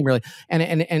a team, really.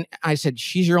 And I said,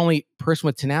 she's your only person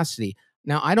with tenacity.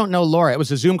 Now, I don't know Laura. It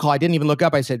was a Zoom call. I didn't even look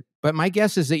up. I said, but my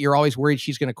guess is that you're always worried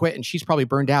she's going to quit, and she's probably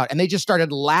burned out. And they just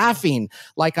started laughing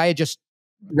like I had just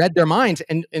read their minds.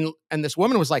 And this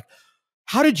woman was like,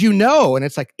 how did you know? And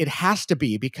it's like, it has to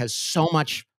be because so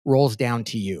much rolls down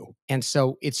to you. And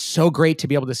so it's so great to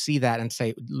be able to see that and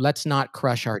say, let's not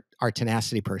crush our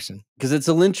tenacity person. Because it's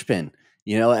a linchpin.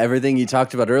 You know, everything you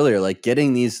talked about earlier, like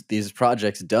getting these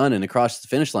projects done and across the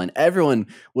finish line. Everyone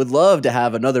would love to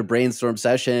have another brainstorm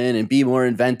session and be more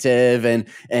inventive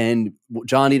and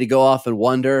Johnny to go off and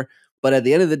wonder. But at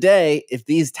the end of the day, if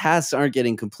these tasks aren't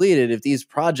getting completed, if these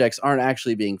projects aren't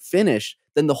actually being finished,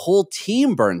 then the whole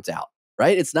team burns out.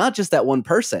 Right? It's not just that one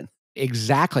person.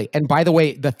 Exactly. And by the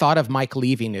way, the thought of Mike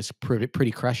leaving is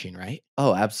pretty crushing, right?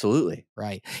 Oh, absolutely.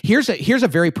 Right. Here's a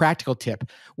very practical tip.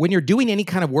 When you're doing any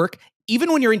kind of work,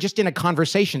 even when you're just in a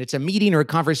conversation, it's a meeting or a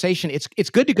conversation, it's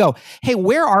good to go, hey,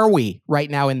 where are we right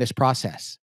now in this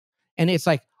process? And it's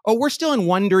like, oh, we're still in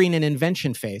wondering and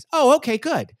invention phase. Oh, okay,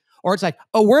 good. Or it's like,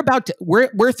 oh,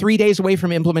 we're 3 days away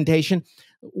from implementation.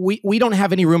 We don't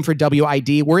have any room for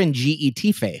WID. We're in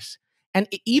GET phase. And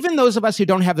even those of us who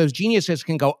don't have those geniuses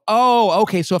can go, oh,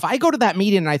 okay, so if I go to that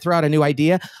meeting and I throw out a new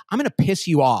idea, I'm going to piss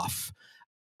you off.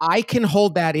 I can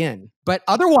hold that in. But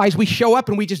otherwise, we show up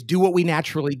and we just do what we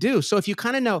naturally do. So if you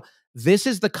kind of know this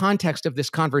is the context of this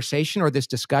conversation or this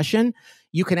discussion,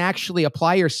 you can actually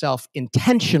apply yourself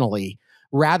intentionally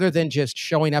rather than just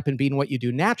showing up and being what you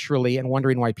do naturally and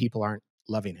wondering why people aren't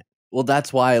loving it. Well,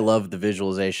 that's why I love the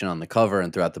visualization on the cover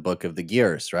and throughout the book of the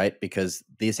gears, right? Because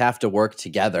these have to work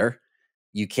together.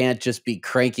 You can't just be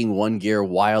cranking one gear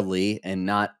wildly and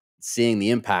not seeing the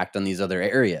impact on these other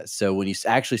areas. So when you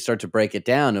actually start to break it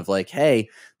down of like, hey,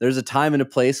 there's a time and a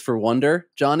place for wonder,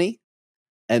 Johnny,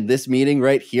 and this meeting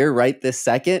right here, right this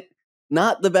second,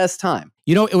 not the best time.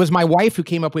 You know, it was my wife who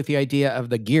came up with the idea of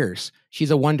the gears.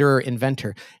 She's a wanderer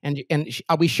inventor. And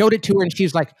we showed it to her and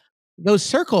she's like, those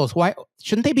circles, why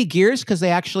shouldn't they be gears? Because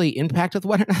they actually impact with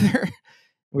one another.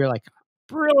 We were like,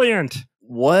 brilliant.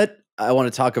 What I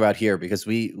want to talk about here, because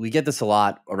we get this a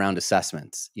lot around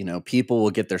assessments. You know, people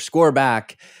will get their score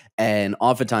back, and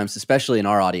oftentimes, especially in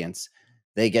our audience,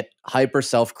 they get hyper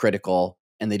self-critical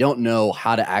and they don't know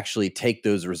how to actually take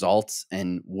those results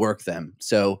and work them.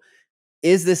 So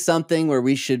is this something where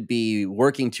we should be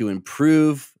working to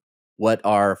improve what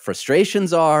our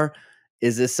frustrations are?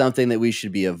 Is this something that we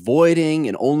should be avoiding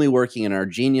and only working in our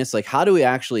genius? Like, how do we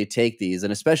actually take these?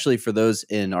 And especially for those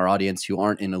in our audience who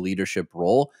aren't in a leadership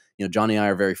role, you know, Johnny and I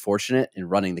are very fortunate in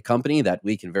running the company that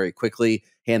we can very quickly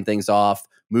hand things off,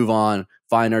 move on,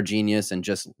 find our genius, and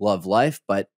just love life.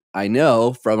 But I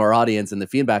know from our audience and the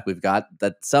feedback we've got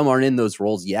that some aren't in those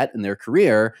roles yet in their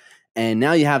career. And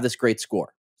now you have this great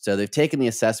score. So they've taken the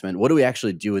assessment. What do we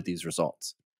actually do with these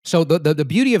results? So the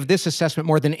beauty of this assessment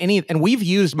more than any, and we've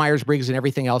used Myers-Briggs and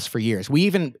everything else for years. We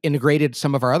even integrated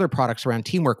some of our other products around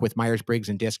teamwork with Myers-Briggs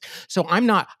and DISC. So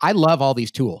I love all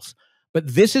these tools, but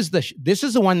this is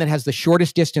the one that has the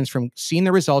shortest distance from seeing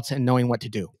the results and knowing what to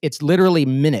do. It's literally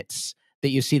minutes that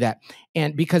you see that.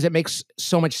 And because it makes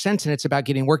so much sense and it's about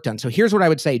getting work done. So here's what I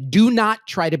would say. Do not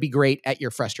try to be great at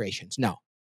your frustrations. No,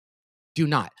 do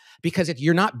not, because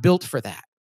you're not built for that.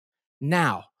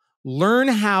 Now, learn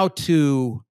how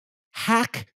to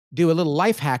hack do a little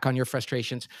life hack on your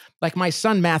frustrations. Like my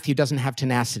son, Matthew, doesn't have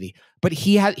tenacity, but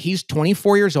he's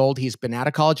 24 years old. He's been out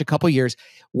of college a couple years.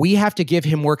 We have to give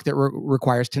him work that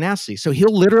requires tenacity. So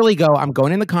he'll literally go, I'm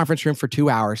going in the conference room for 2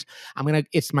 hours.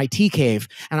 It's my tea cave,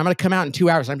 and I'm going to come out in 2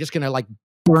 hours. I'm just going to like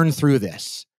burn through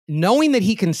this. Knowing that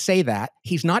he can say that,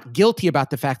 he's not guilty about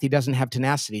the fact that he doesn't have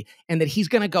tenacity, and that he's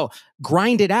going to go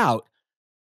grind it out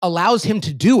allows him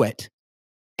to do it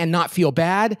and not feel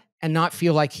bad and not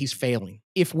feel like he's failing.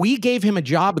 If we gave him a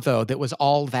job, though, that was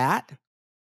all that,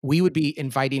 we would be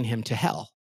inviting him to hell,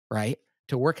 right?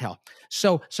 To work hell.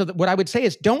 So what I would say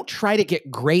is don't try to get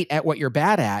great at what you're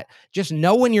bad at. Just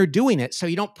know when you're doing it so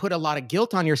you don't put a lot of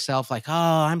guilt on yourself like,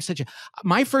 oh,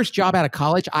 my first job out of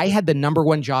college, I had the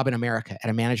 #1 job in America at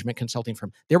a management consulting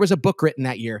firm. There was a book written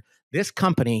that year. This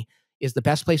company is the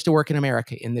best place to work in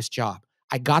America in this job.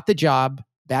 I got the job,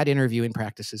 bad interviewing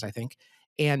practices, I think.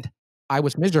 And I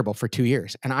was miserable for 2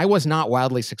 years, and I was not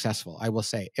wildly successful, I will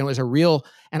say. It was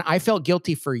and I felt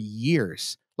guilty for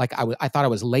years. Like I thought I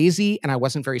was lazy and I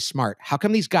wasn't very smart. How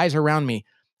come these guys around me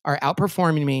are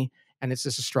outperforming me and it's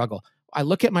just a struggle? I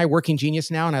look at my working genius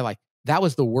now and that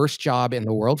was the worst job in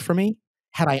the world for me.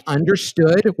 Had I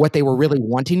understood what they were really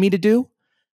wanting me to do,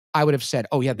 I would have said,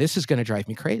 oh yeah, this is going to drive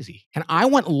me crazy. And I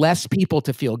want less people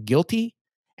to feel guilty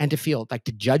and to feel like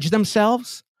to judge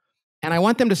themselves. And I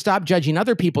want them to stop judging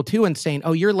other people too and saying,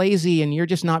 oh, you're lazy and you're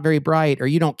just not very bright or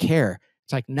you don't care.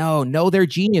 It's like, no, know their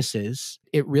geniuses.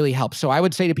 It really helps. So I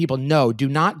would say to people, no, do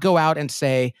not go out and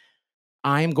say,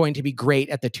 I'm going to be great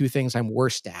at the 2 things I'm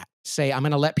worst at. Say, I'm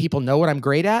going to let people know what I'm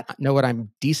great at, know what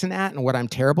I'm decent at, and what I'm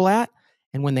terrible at.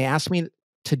 And when they ask me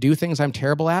to do things I'm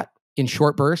terrible at in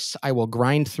short bursts, I will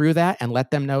grind through that and let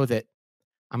them know that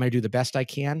I'm going to do the best I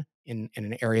can in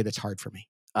an area that's hard for me.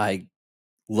 I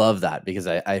love that because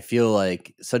I feel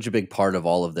like such a big part of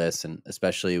all of this, and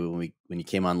especially when you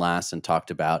came on last and talked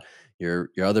about your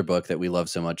other book that we love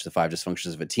so much, The 5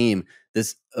 Dysfunctions of a Team,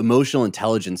 this emotional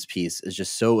intelligence piece is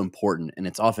just so important, and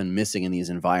it's often missing in these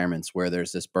environments where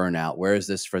there's this burnout, where is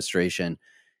this frustration,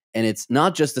 and it's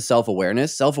not just the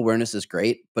self-awareness. Self-awareness is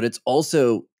great, but it's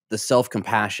also the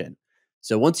self-compassion.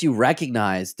 So once you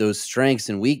recognize those strengths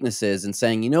and weaknesses and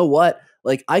saying, you know what,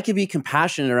 like I can be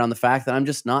compassionate around the fact that I'm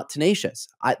just not tenacious.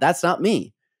 That's not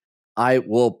me. I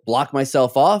will block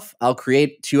myself off. I'll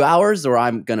create 2 hours or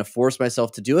I'm going to force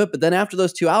myself to do it. But then after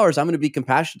those 2 hours, I'm going to be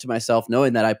compassionate to myself,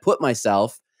 knowing that I put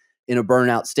myself in a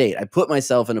burnout state. I put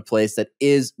myself in a place that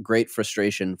is great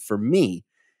frustration for me.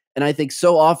 And I think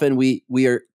so often we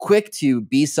are quick to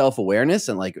be self-awareness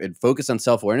and focus on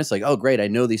self-awareness. Like, oh, great, I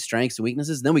know these strengths and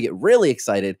weaknesses. And then we get really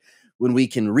excited when we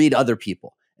can read other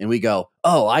people. And we go,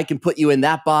 oh, I can put you in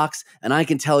that box and I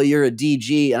can tell you're a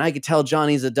DG and I can tell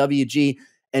Johnny's a WG.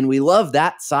 And we love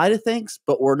that side of things,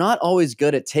 but we're not always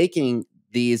good at taking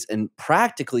these and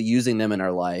practically using them in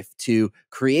our life to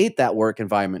create that work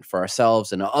environment for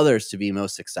ourselves and others to be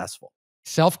most successful.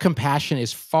 Self-compassion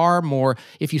is far more,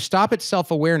 if you stop at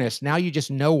self-awareness, now you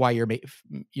just know why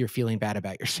you're feeling bad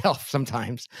about yourself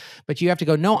sometimes. But you have to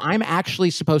go, no, I'm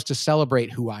actually supposed to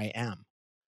celebrate who I am.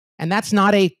 And that's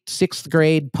not a 6th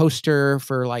grade poster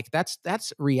for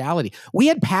that's reality. We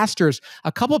had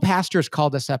a couple of pastors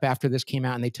called us up after this came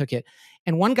out and they took it.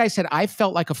 And one guy said, I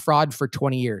felt like a fraud for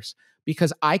 20 years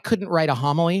because I couldn't write a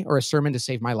homily or a sermon to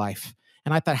save my life.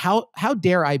 And I thought, how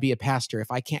dare I be a pastor if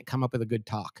I can't come up with a good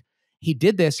talk? He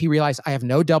did this. He realized I have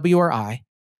no W or I.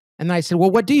 And then I said,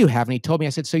 well, what do you have? And he told me,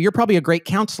 I said, so you're probably a great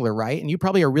counselor, right? And you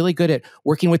probably are really good at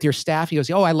working with your staff. He goes,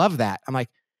 oh, I love that. I'm like,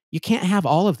 you can't have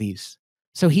all of these.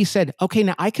 So he said, okay,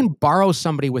 now I can borrow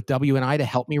somebody with W and I to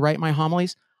help me write my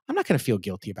homilies. I'm not going to feel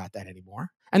guilty about that anymore.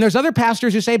 And there's other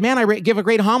pastors who say, man, I give a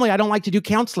great homily. I don't like to do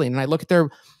counseling. And I look at their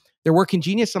working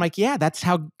genius. I'm like, yeah, that's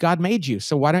how God made you.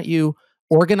 So why don't you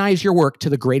organize your work to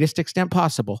the greatest extent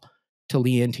possible to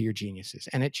lean into your geniuses?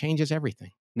 And it changes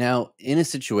everything. Now, in a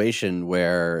situation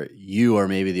where you are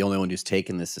maybe the only one who's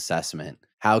taken this assessment,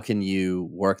 how can you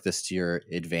work this to your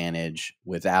advantage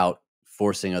without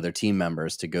forcing other team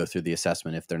members to go through the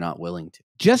assessment if they're not willing to?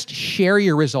 Just share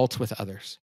your results with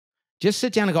others. Just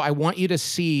sit down and go, I want you to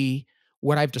see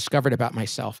what I've discovered about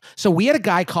myself. So we had a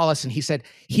guy call us and he said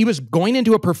he was going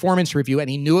into a performance review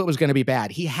and he knew it was going to be bad.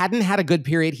 He hadn't had a good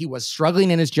period. He was struggling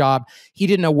in his job. He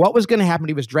didn't know what was going to happen.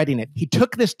 He was dreading it. He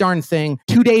took this darn thing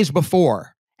 2 days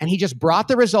before and he just brought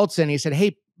the results in. He said,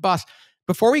 hey, boss,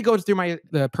 before we go through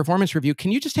the performance review,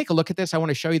 can you just take a look at this? I want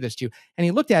to show you this to you. And he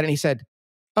looked at it and he said,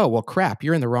 oh, well, crap,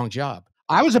 you're in the wrong job.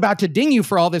 I was about to ding you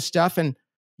for all this stuff and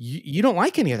you don't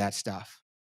like any of that stuff.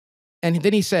 And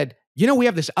then he said, we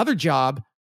have this other job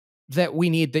that we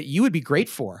need that you would be great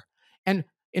for. And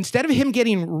instead of him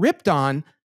getting ripped on,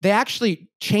 they actually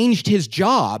changed his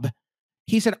job.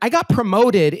 He said, I got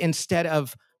promoted instead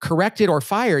of corrected or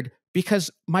fired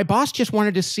because my boss just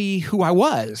wanted to see who I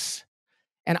was.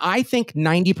 And I think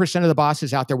 90% of the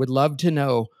bosses out there would love to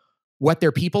know what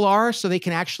their people are so they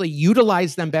can actually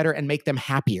utilize them better and make them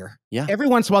happier. Yeah. Every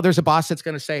once in a while, there's a boss that's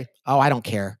going to say, oh, I don't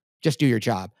care. Just do your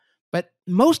job. But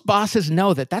most bosses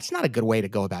know that that's not a good way to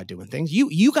go about doing things.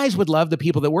 You guys would love the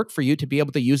people that work for you to be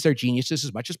able to use their geniuses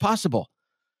as much as possible.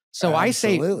 So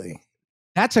Absolutely. I say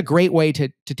that's a great way to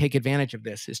take advantage of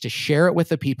this, is to share it with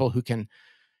the people who can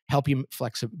help you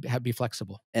be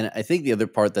flexible. And I think the other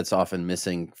part that's often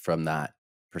missing from that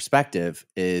perspective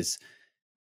is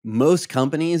most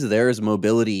companies, there is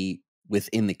mobility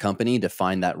within the company to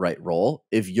find that right role.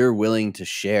 If you're willing to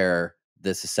share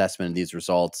this assessment, these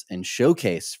results, and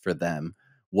showcase for them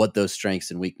what those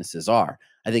strengths and weaknesses are.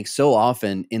 I think so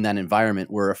often in that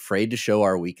environment, we're afraid to show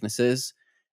our weaknesses,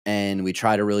 and we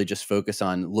try to really just focus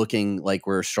on looking like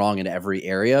we're strong in every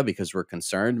area because we're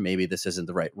concerned maybe this isn't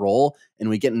the right role. And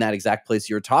we get in that exact place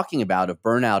you're talking about of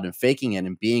burnout and faking it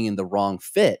and being in the wrong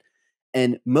fit.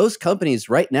 And most companies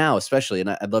right now, especially, and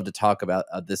I'd love to talk about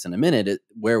this in a minute,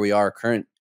 where we are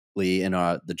currently in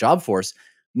the job force,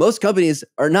 most companies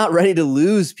are not ready to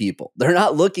lose people. They're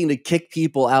not looking to kick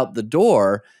people out the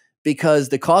door because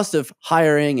the cost of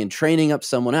hiring and training up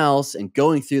someone else and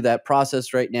going through that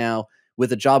process right now with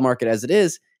the job market as it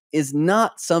is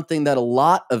not something that a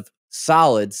lot of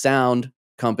solid, sound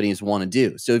companies want to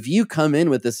do. So if you come in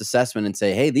with this assessment and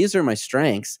say, hey, these are my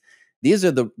strengths, these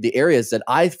are the areas that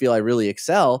I feel I really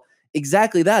excel,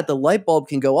 exactly that, the light bulb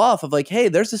can go off of like, hey,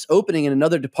 there's this opening in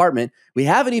another department. We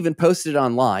haven't even posted it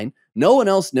online. No one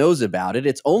else knows about it.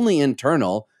 It's only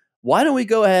internal. Why don't we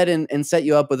go ahead and set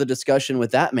you up with a discussion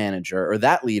with that manager or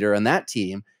that leader on that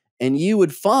team? And you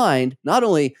would find not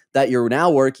only that you're now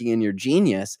working in your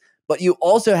genius, but you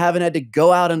also haven't had to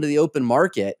go out into the open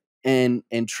market and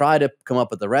try to come up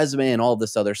with a resume and all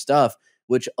this other stuff,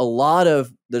 which a lot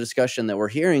of the discussion that we're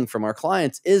hearing from our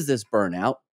clients is this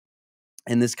burnout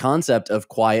and this concept of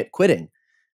quiet quitting.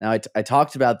 Now, I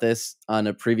talked about this on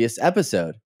a previous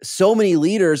episode. So many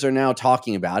leaders are now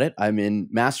talking about it. I'm in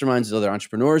masterminds with other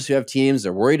entrepreneurs who have teams.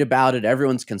 They're worried about it.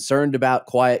 Everyone's concerned about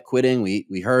quiet quitting.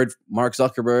 We heard Mark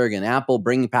Zuckerberg and Apple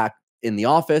bringing back in the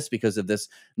office because of this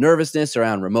nervousness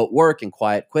around remote work and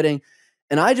quiet quitting.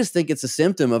 And I just think it's a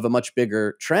symptom of a much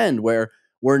bigger trend where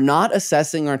we're not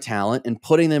assessing our talent and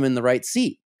putting them in the right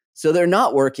seat. So they're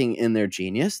not working in their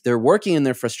genius. They're working in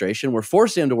their frustration. We're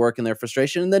forcing them to work in their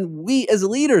frustration. And then we as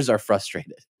leaders are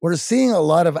frustrated. We're seeing a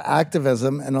lot of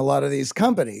activism in a lot of these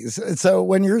companies. And so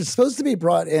when you're supposed to be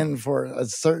brought in for a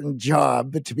certain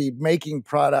job, to be making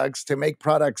products, to make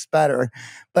products better,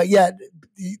 but yet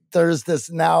there's this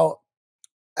now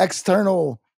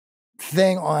external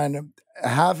thing on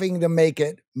having to make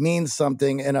it mean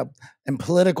something in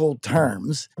political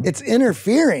terms. It's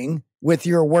interfering with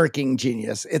your working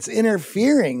genius. It's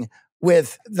interfering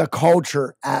with the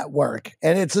culture at work,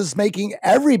 and it's just making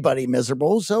everybody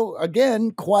miserable. So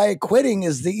again, quiet quitting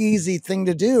is the easy thing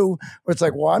to do, where it's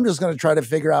like, well, I'm just going to try to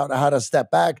figure out how to step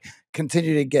back,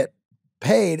 continue to get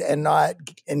paid, and not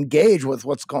engage with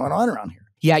what's going on around here.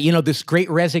 Yeah, this great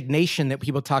resignation that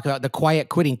people talk about, the quiet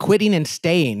quitting and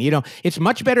staying. It's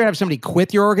much better to have somebody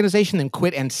quit your organization than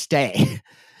quit and stay.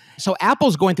 So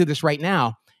Apple's going through this right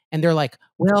now, and they're like,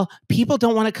 well, people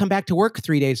don't want to come back to work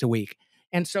 3 days a week.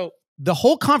 And so the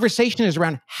whole conversation is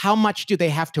around how much do they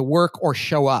have to work or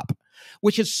show up,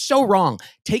 which is so wrong.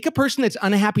 Take a person that's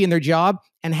unhappy in their job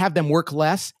and have them work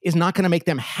less is not going to make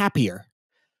them happier.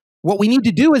 What we need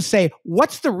to do is say,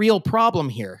 what's the real problem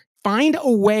here? Find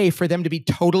a way for them to be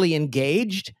totally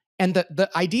engaged. And the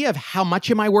idea of how much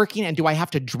am I working and do I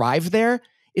have to drive there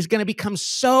is going to become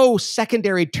so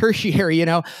secondary, tertiary,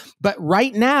 But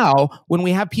right now, when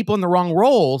we have people in the wrong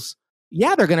roles,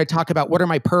 yeah, they're going to talk about what are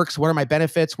my perks, what are my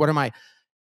benefits,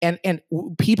 and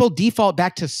people default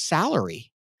back to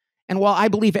salary. And while I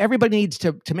believe everybody needs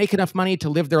to make enough money to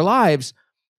live their lives,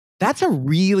 that's a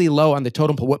really low on the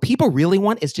totem pole. What people really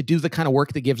want is to do the kind of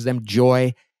work that gives them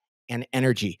joy and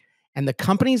energy. And the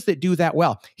companies that do that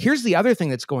well, here's the other thing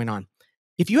that's going on.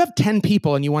 If you have 10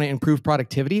 people and you want to improve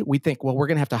productivity, we think, well, we're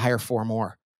going to have to hire 4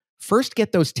 more. First,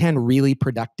 get those 10 really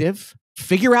productive.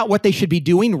 Figure out what they should be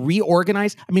doing,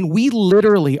 reorganize. I mean, we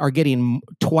literally are getting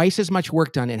twice as much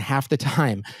work done in half the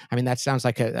time. I mean, that sounds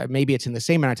like maybe it's in the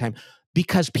same amount of time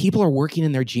because people are working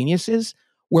in their geniuses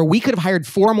where we could have hired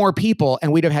 4 more people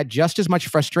and we'd have had just as much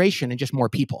frustration and just more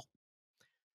people.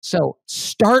 So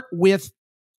start with,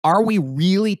 are we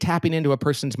really tapping into a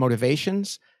person's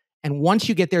motivations? And once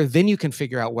you get there, then you can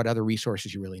figure out what other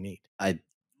resources you really need. I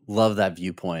Love that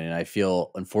viewpoint. And I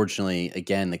feel, unfortunately,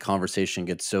 again, the conversation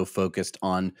gets so focused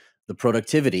on the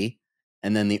productivity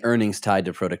and then the earnings tied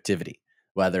to productivity,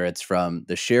 whether it's from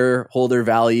the shareholder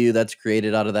value that's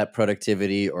created out of that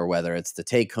productivity or whether it's the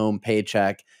take home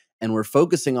paycheck. And we're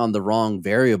focusing on the wrong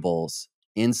variables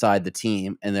inside the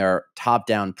team. And there are top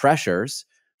down pressures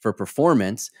for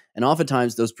performance. And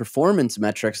oftentimes, those performance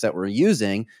metrics that we're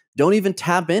using don't even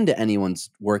tap into anyone's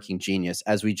working genius,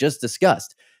 as we just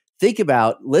discussed. Think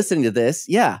about listening to this.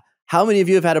 Yeah. How many of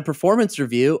you have had a performance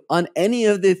review on any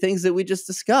of the things that we just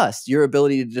discussed? Your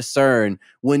ability to discern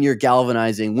when you're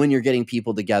galvanizing, when you're getting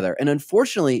people together. And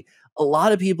unfortunately, a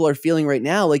lot of people are feeling right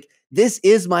now like, this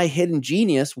is my hidden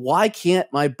genius. Why can't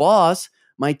my boss,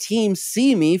 my team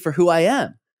see me for who I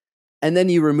am? And then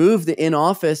you remove the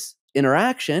in-office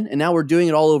interaction, and now we're doing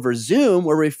it all over Zoom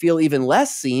where we feel even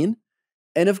less seen.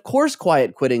 And of course,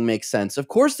 quiet quitting makes sense. Of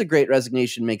course, the great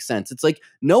resignation makes sense. It's like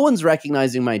no one's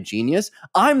recognizing my genius.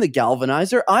 I'm the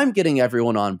galvanizer. I'm getting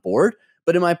everyone on board.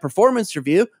 But in my performance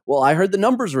review, well, I heard the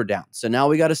numbers were down. So now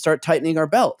we got to start tightening our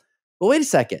belt. But wait a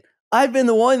second. I've been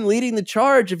the one leading the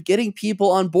charge of getting people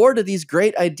on board to these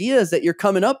great ideas that you're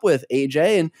coming up with,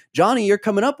 AJ, and Johnny, you're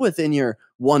coming up with in your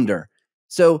wonder.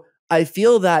 So I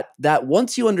feel that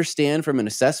once you understand from an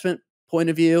assessment point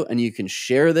of view and you can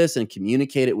share this and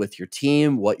communicate it with your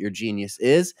team, what your genius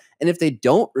is, and if they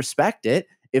don't respect it,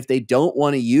 if they don't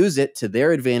want to use it to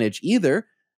their advantage either,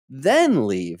 then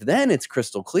leave. Then it's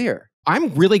crystal clear.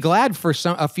 I'm really glad for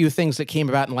a few things that came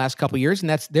about in the last couple of years, and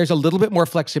there's a little bit more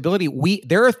flexibility.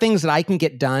 There are things that I can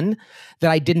get done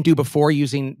that I didn't do before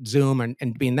using Zoom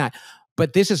and being that.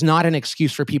 But this is not an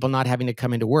excuse for people not having to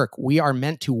come into work. We are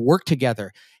meant to work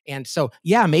together. And so,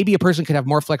 yeah, maybe a person could have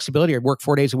more flexibility or work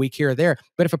 4 days a week here or there.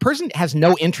 But if a person has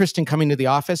no interest in coming to the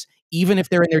office, even if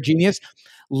they're in their genius,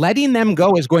 letting them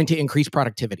go is going to increase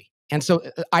productivity. And so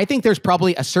I think there's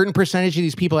probably a certain percentage of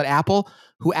these people at Apple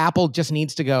who Apple just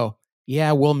needs to go,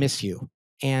 yeah, we'll miss you.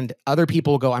 And other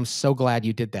people will go, I'm so glad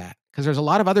you did that. Because there's a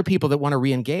lot of other people that want to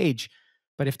re-engage.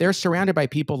 But if they're surrounded by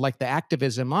people like the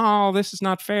activism, oh, this is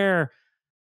not fair,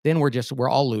 then we're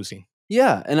all losing.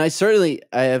 Yeah. And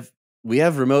we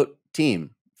have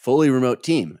fully remote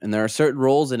team. And there are certain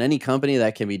roles in any company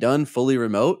that can be done fully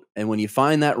remote. And when you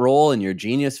find that role and your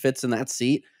genius fits in that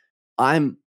seat,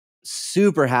 I'm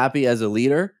super happy as a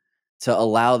leader to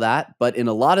allow that. But in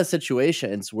a lot of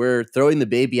situations, we're throwing the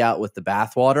baby out with the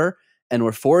bathwater and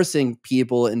we're forcing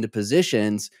people into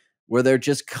positions where they're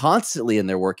just constantly in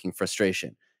their working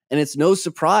frustration. And it's no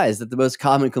surprise that the most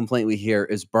common complaint we hear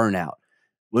is burnout.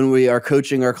 When we are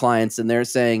coaching our clients and they're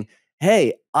saying,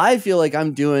 hey, I feel like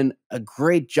I'm doing a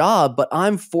great job, but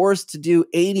I'm forced to do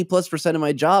 80+% of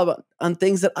my job on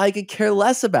things that I could care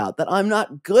less about, that I'm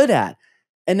not good at.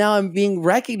 And now I'm being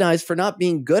recognized for not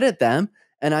being good at them.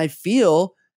 And I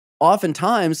feel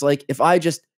oftentimes like if I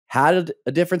just had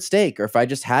a different stake, or if I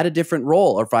just had a different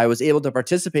role, or if I was able to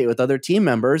participate with other team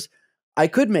members, I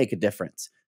could make a difference.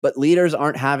 But leaders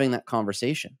aren't having that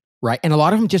conversation. Right. And a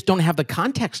lot of them just don't have the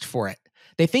context for it.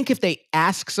 They think if they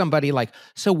ask somebody like,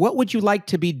 so what would you like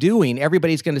to be doing?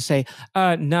 Everybody's going to say,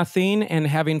 nothing and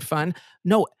having fun.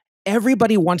 No,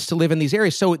 everybody wants to live in these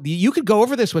areas. So you could go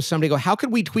over this with somebody, go, how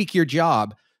could we tweak your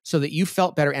job so that you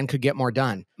felt better and could get more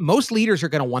done? Most leaders are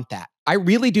going to want that. I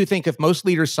really do think if most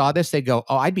leaders saw this, they'd go,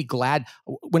 oh, I'd be glad.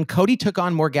 When Cody took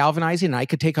on more galvanizing and I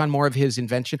could take on more of his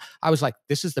invention, I was like,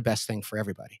 this is the best thing for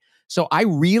everybody. So I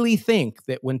really think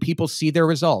that when people see their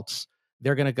results,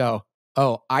 they're going to go,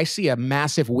 oh, I see a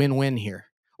massive win-win here.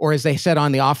 Or as they said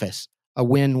on The Office, a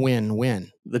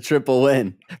win-win-win. The triple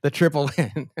win. The triple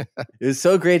win. It was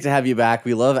so great to have you back.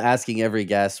 We love asking every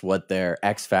guest what their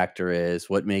X factor is,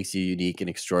 what makes you unique and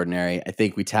extraordinary. I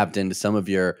think we tapped into some of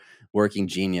your working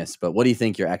genius, but what do you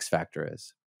think your X factor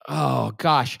is? Oh,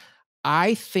 gosh.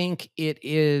 I think it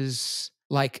is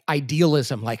like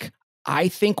idealism. Like, I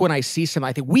think when I see something,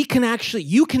 I think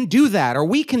you can do that, or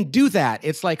we can do that.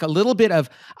 It's like a little bit of,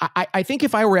 I think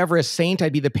if I were ever a saint,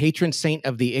 I'd be the patron saint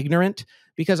of the ignorant,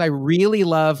 because I really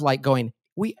love like going,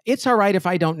 it's all right if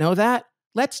I don't know that.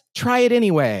 Let's try it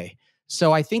anyway.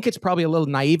 So I think it's probably a little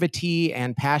naivety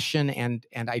and passion and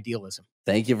idealism.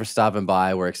 Thank you for stopping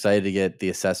by. We're excited to get the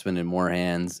assessment in more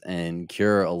hands and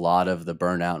cure a lot of the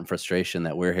burnout and frustration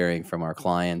that we're hearing from our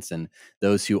clients and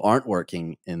those who aren't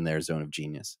working in their zone of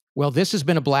genius. Well, this has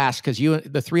been a blast because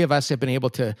the three of us have been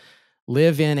able to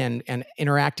live in and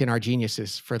interact in our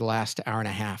geniuses for the last hour and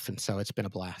a half. And so it's been a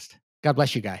blast. God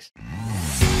bless you guys.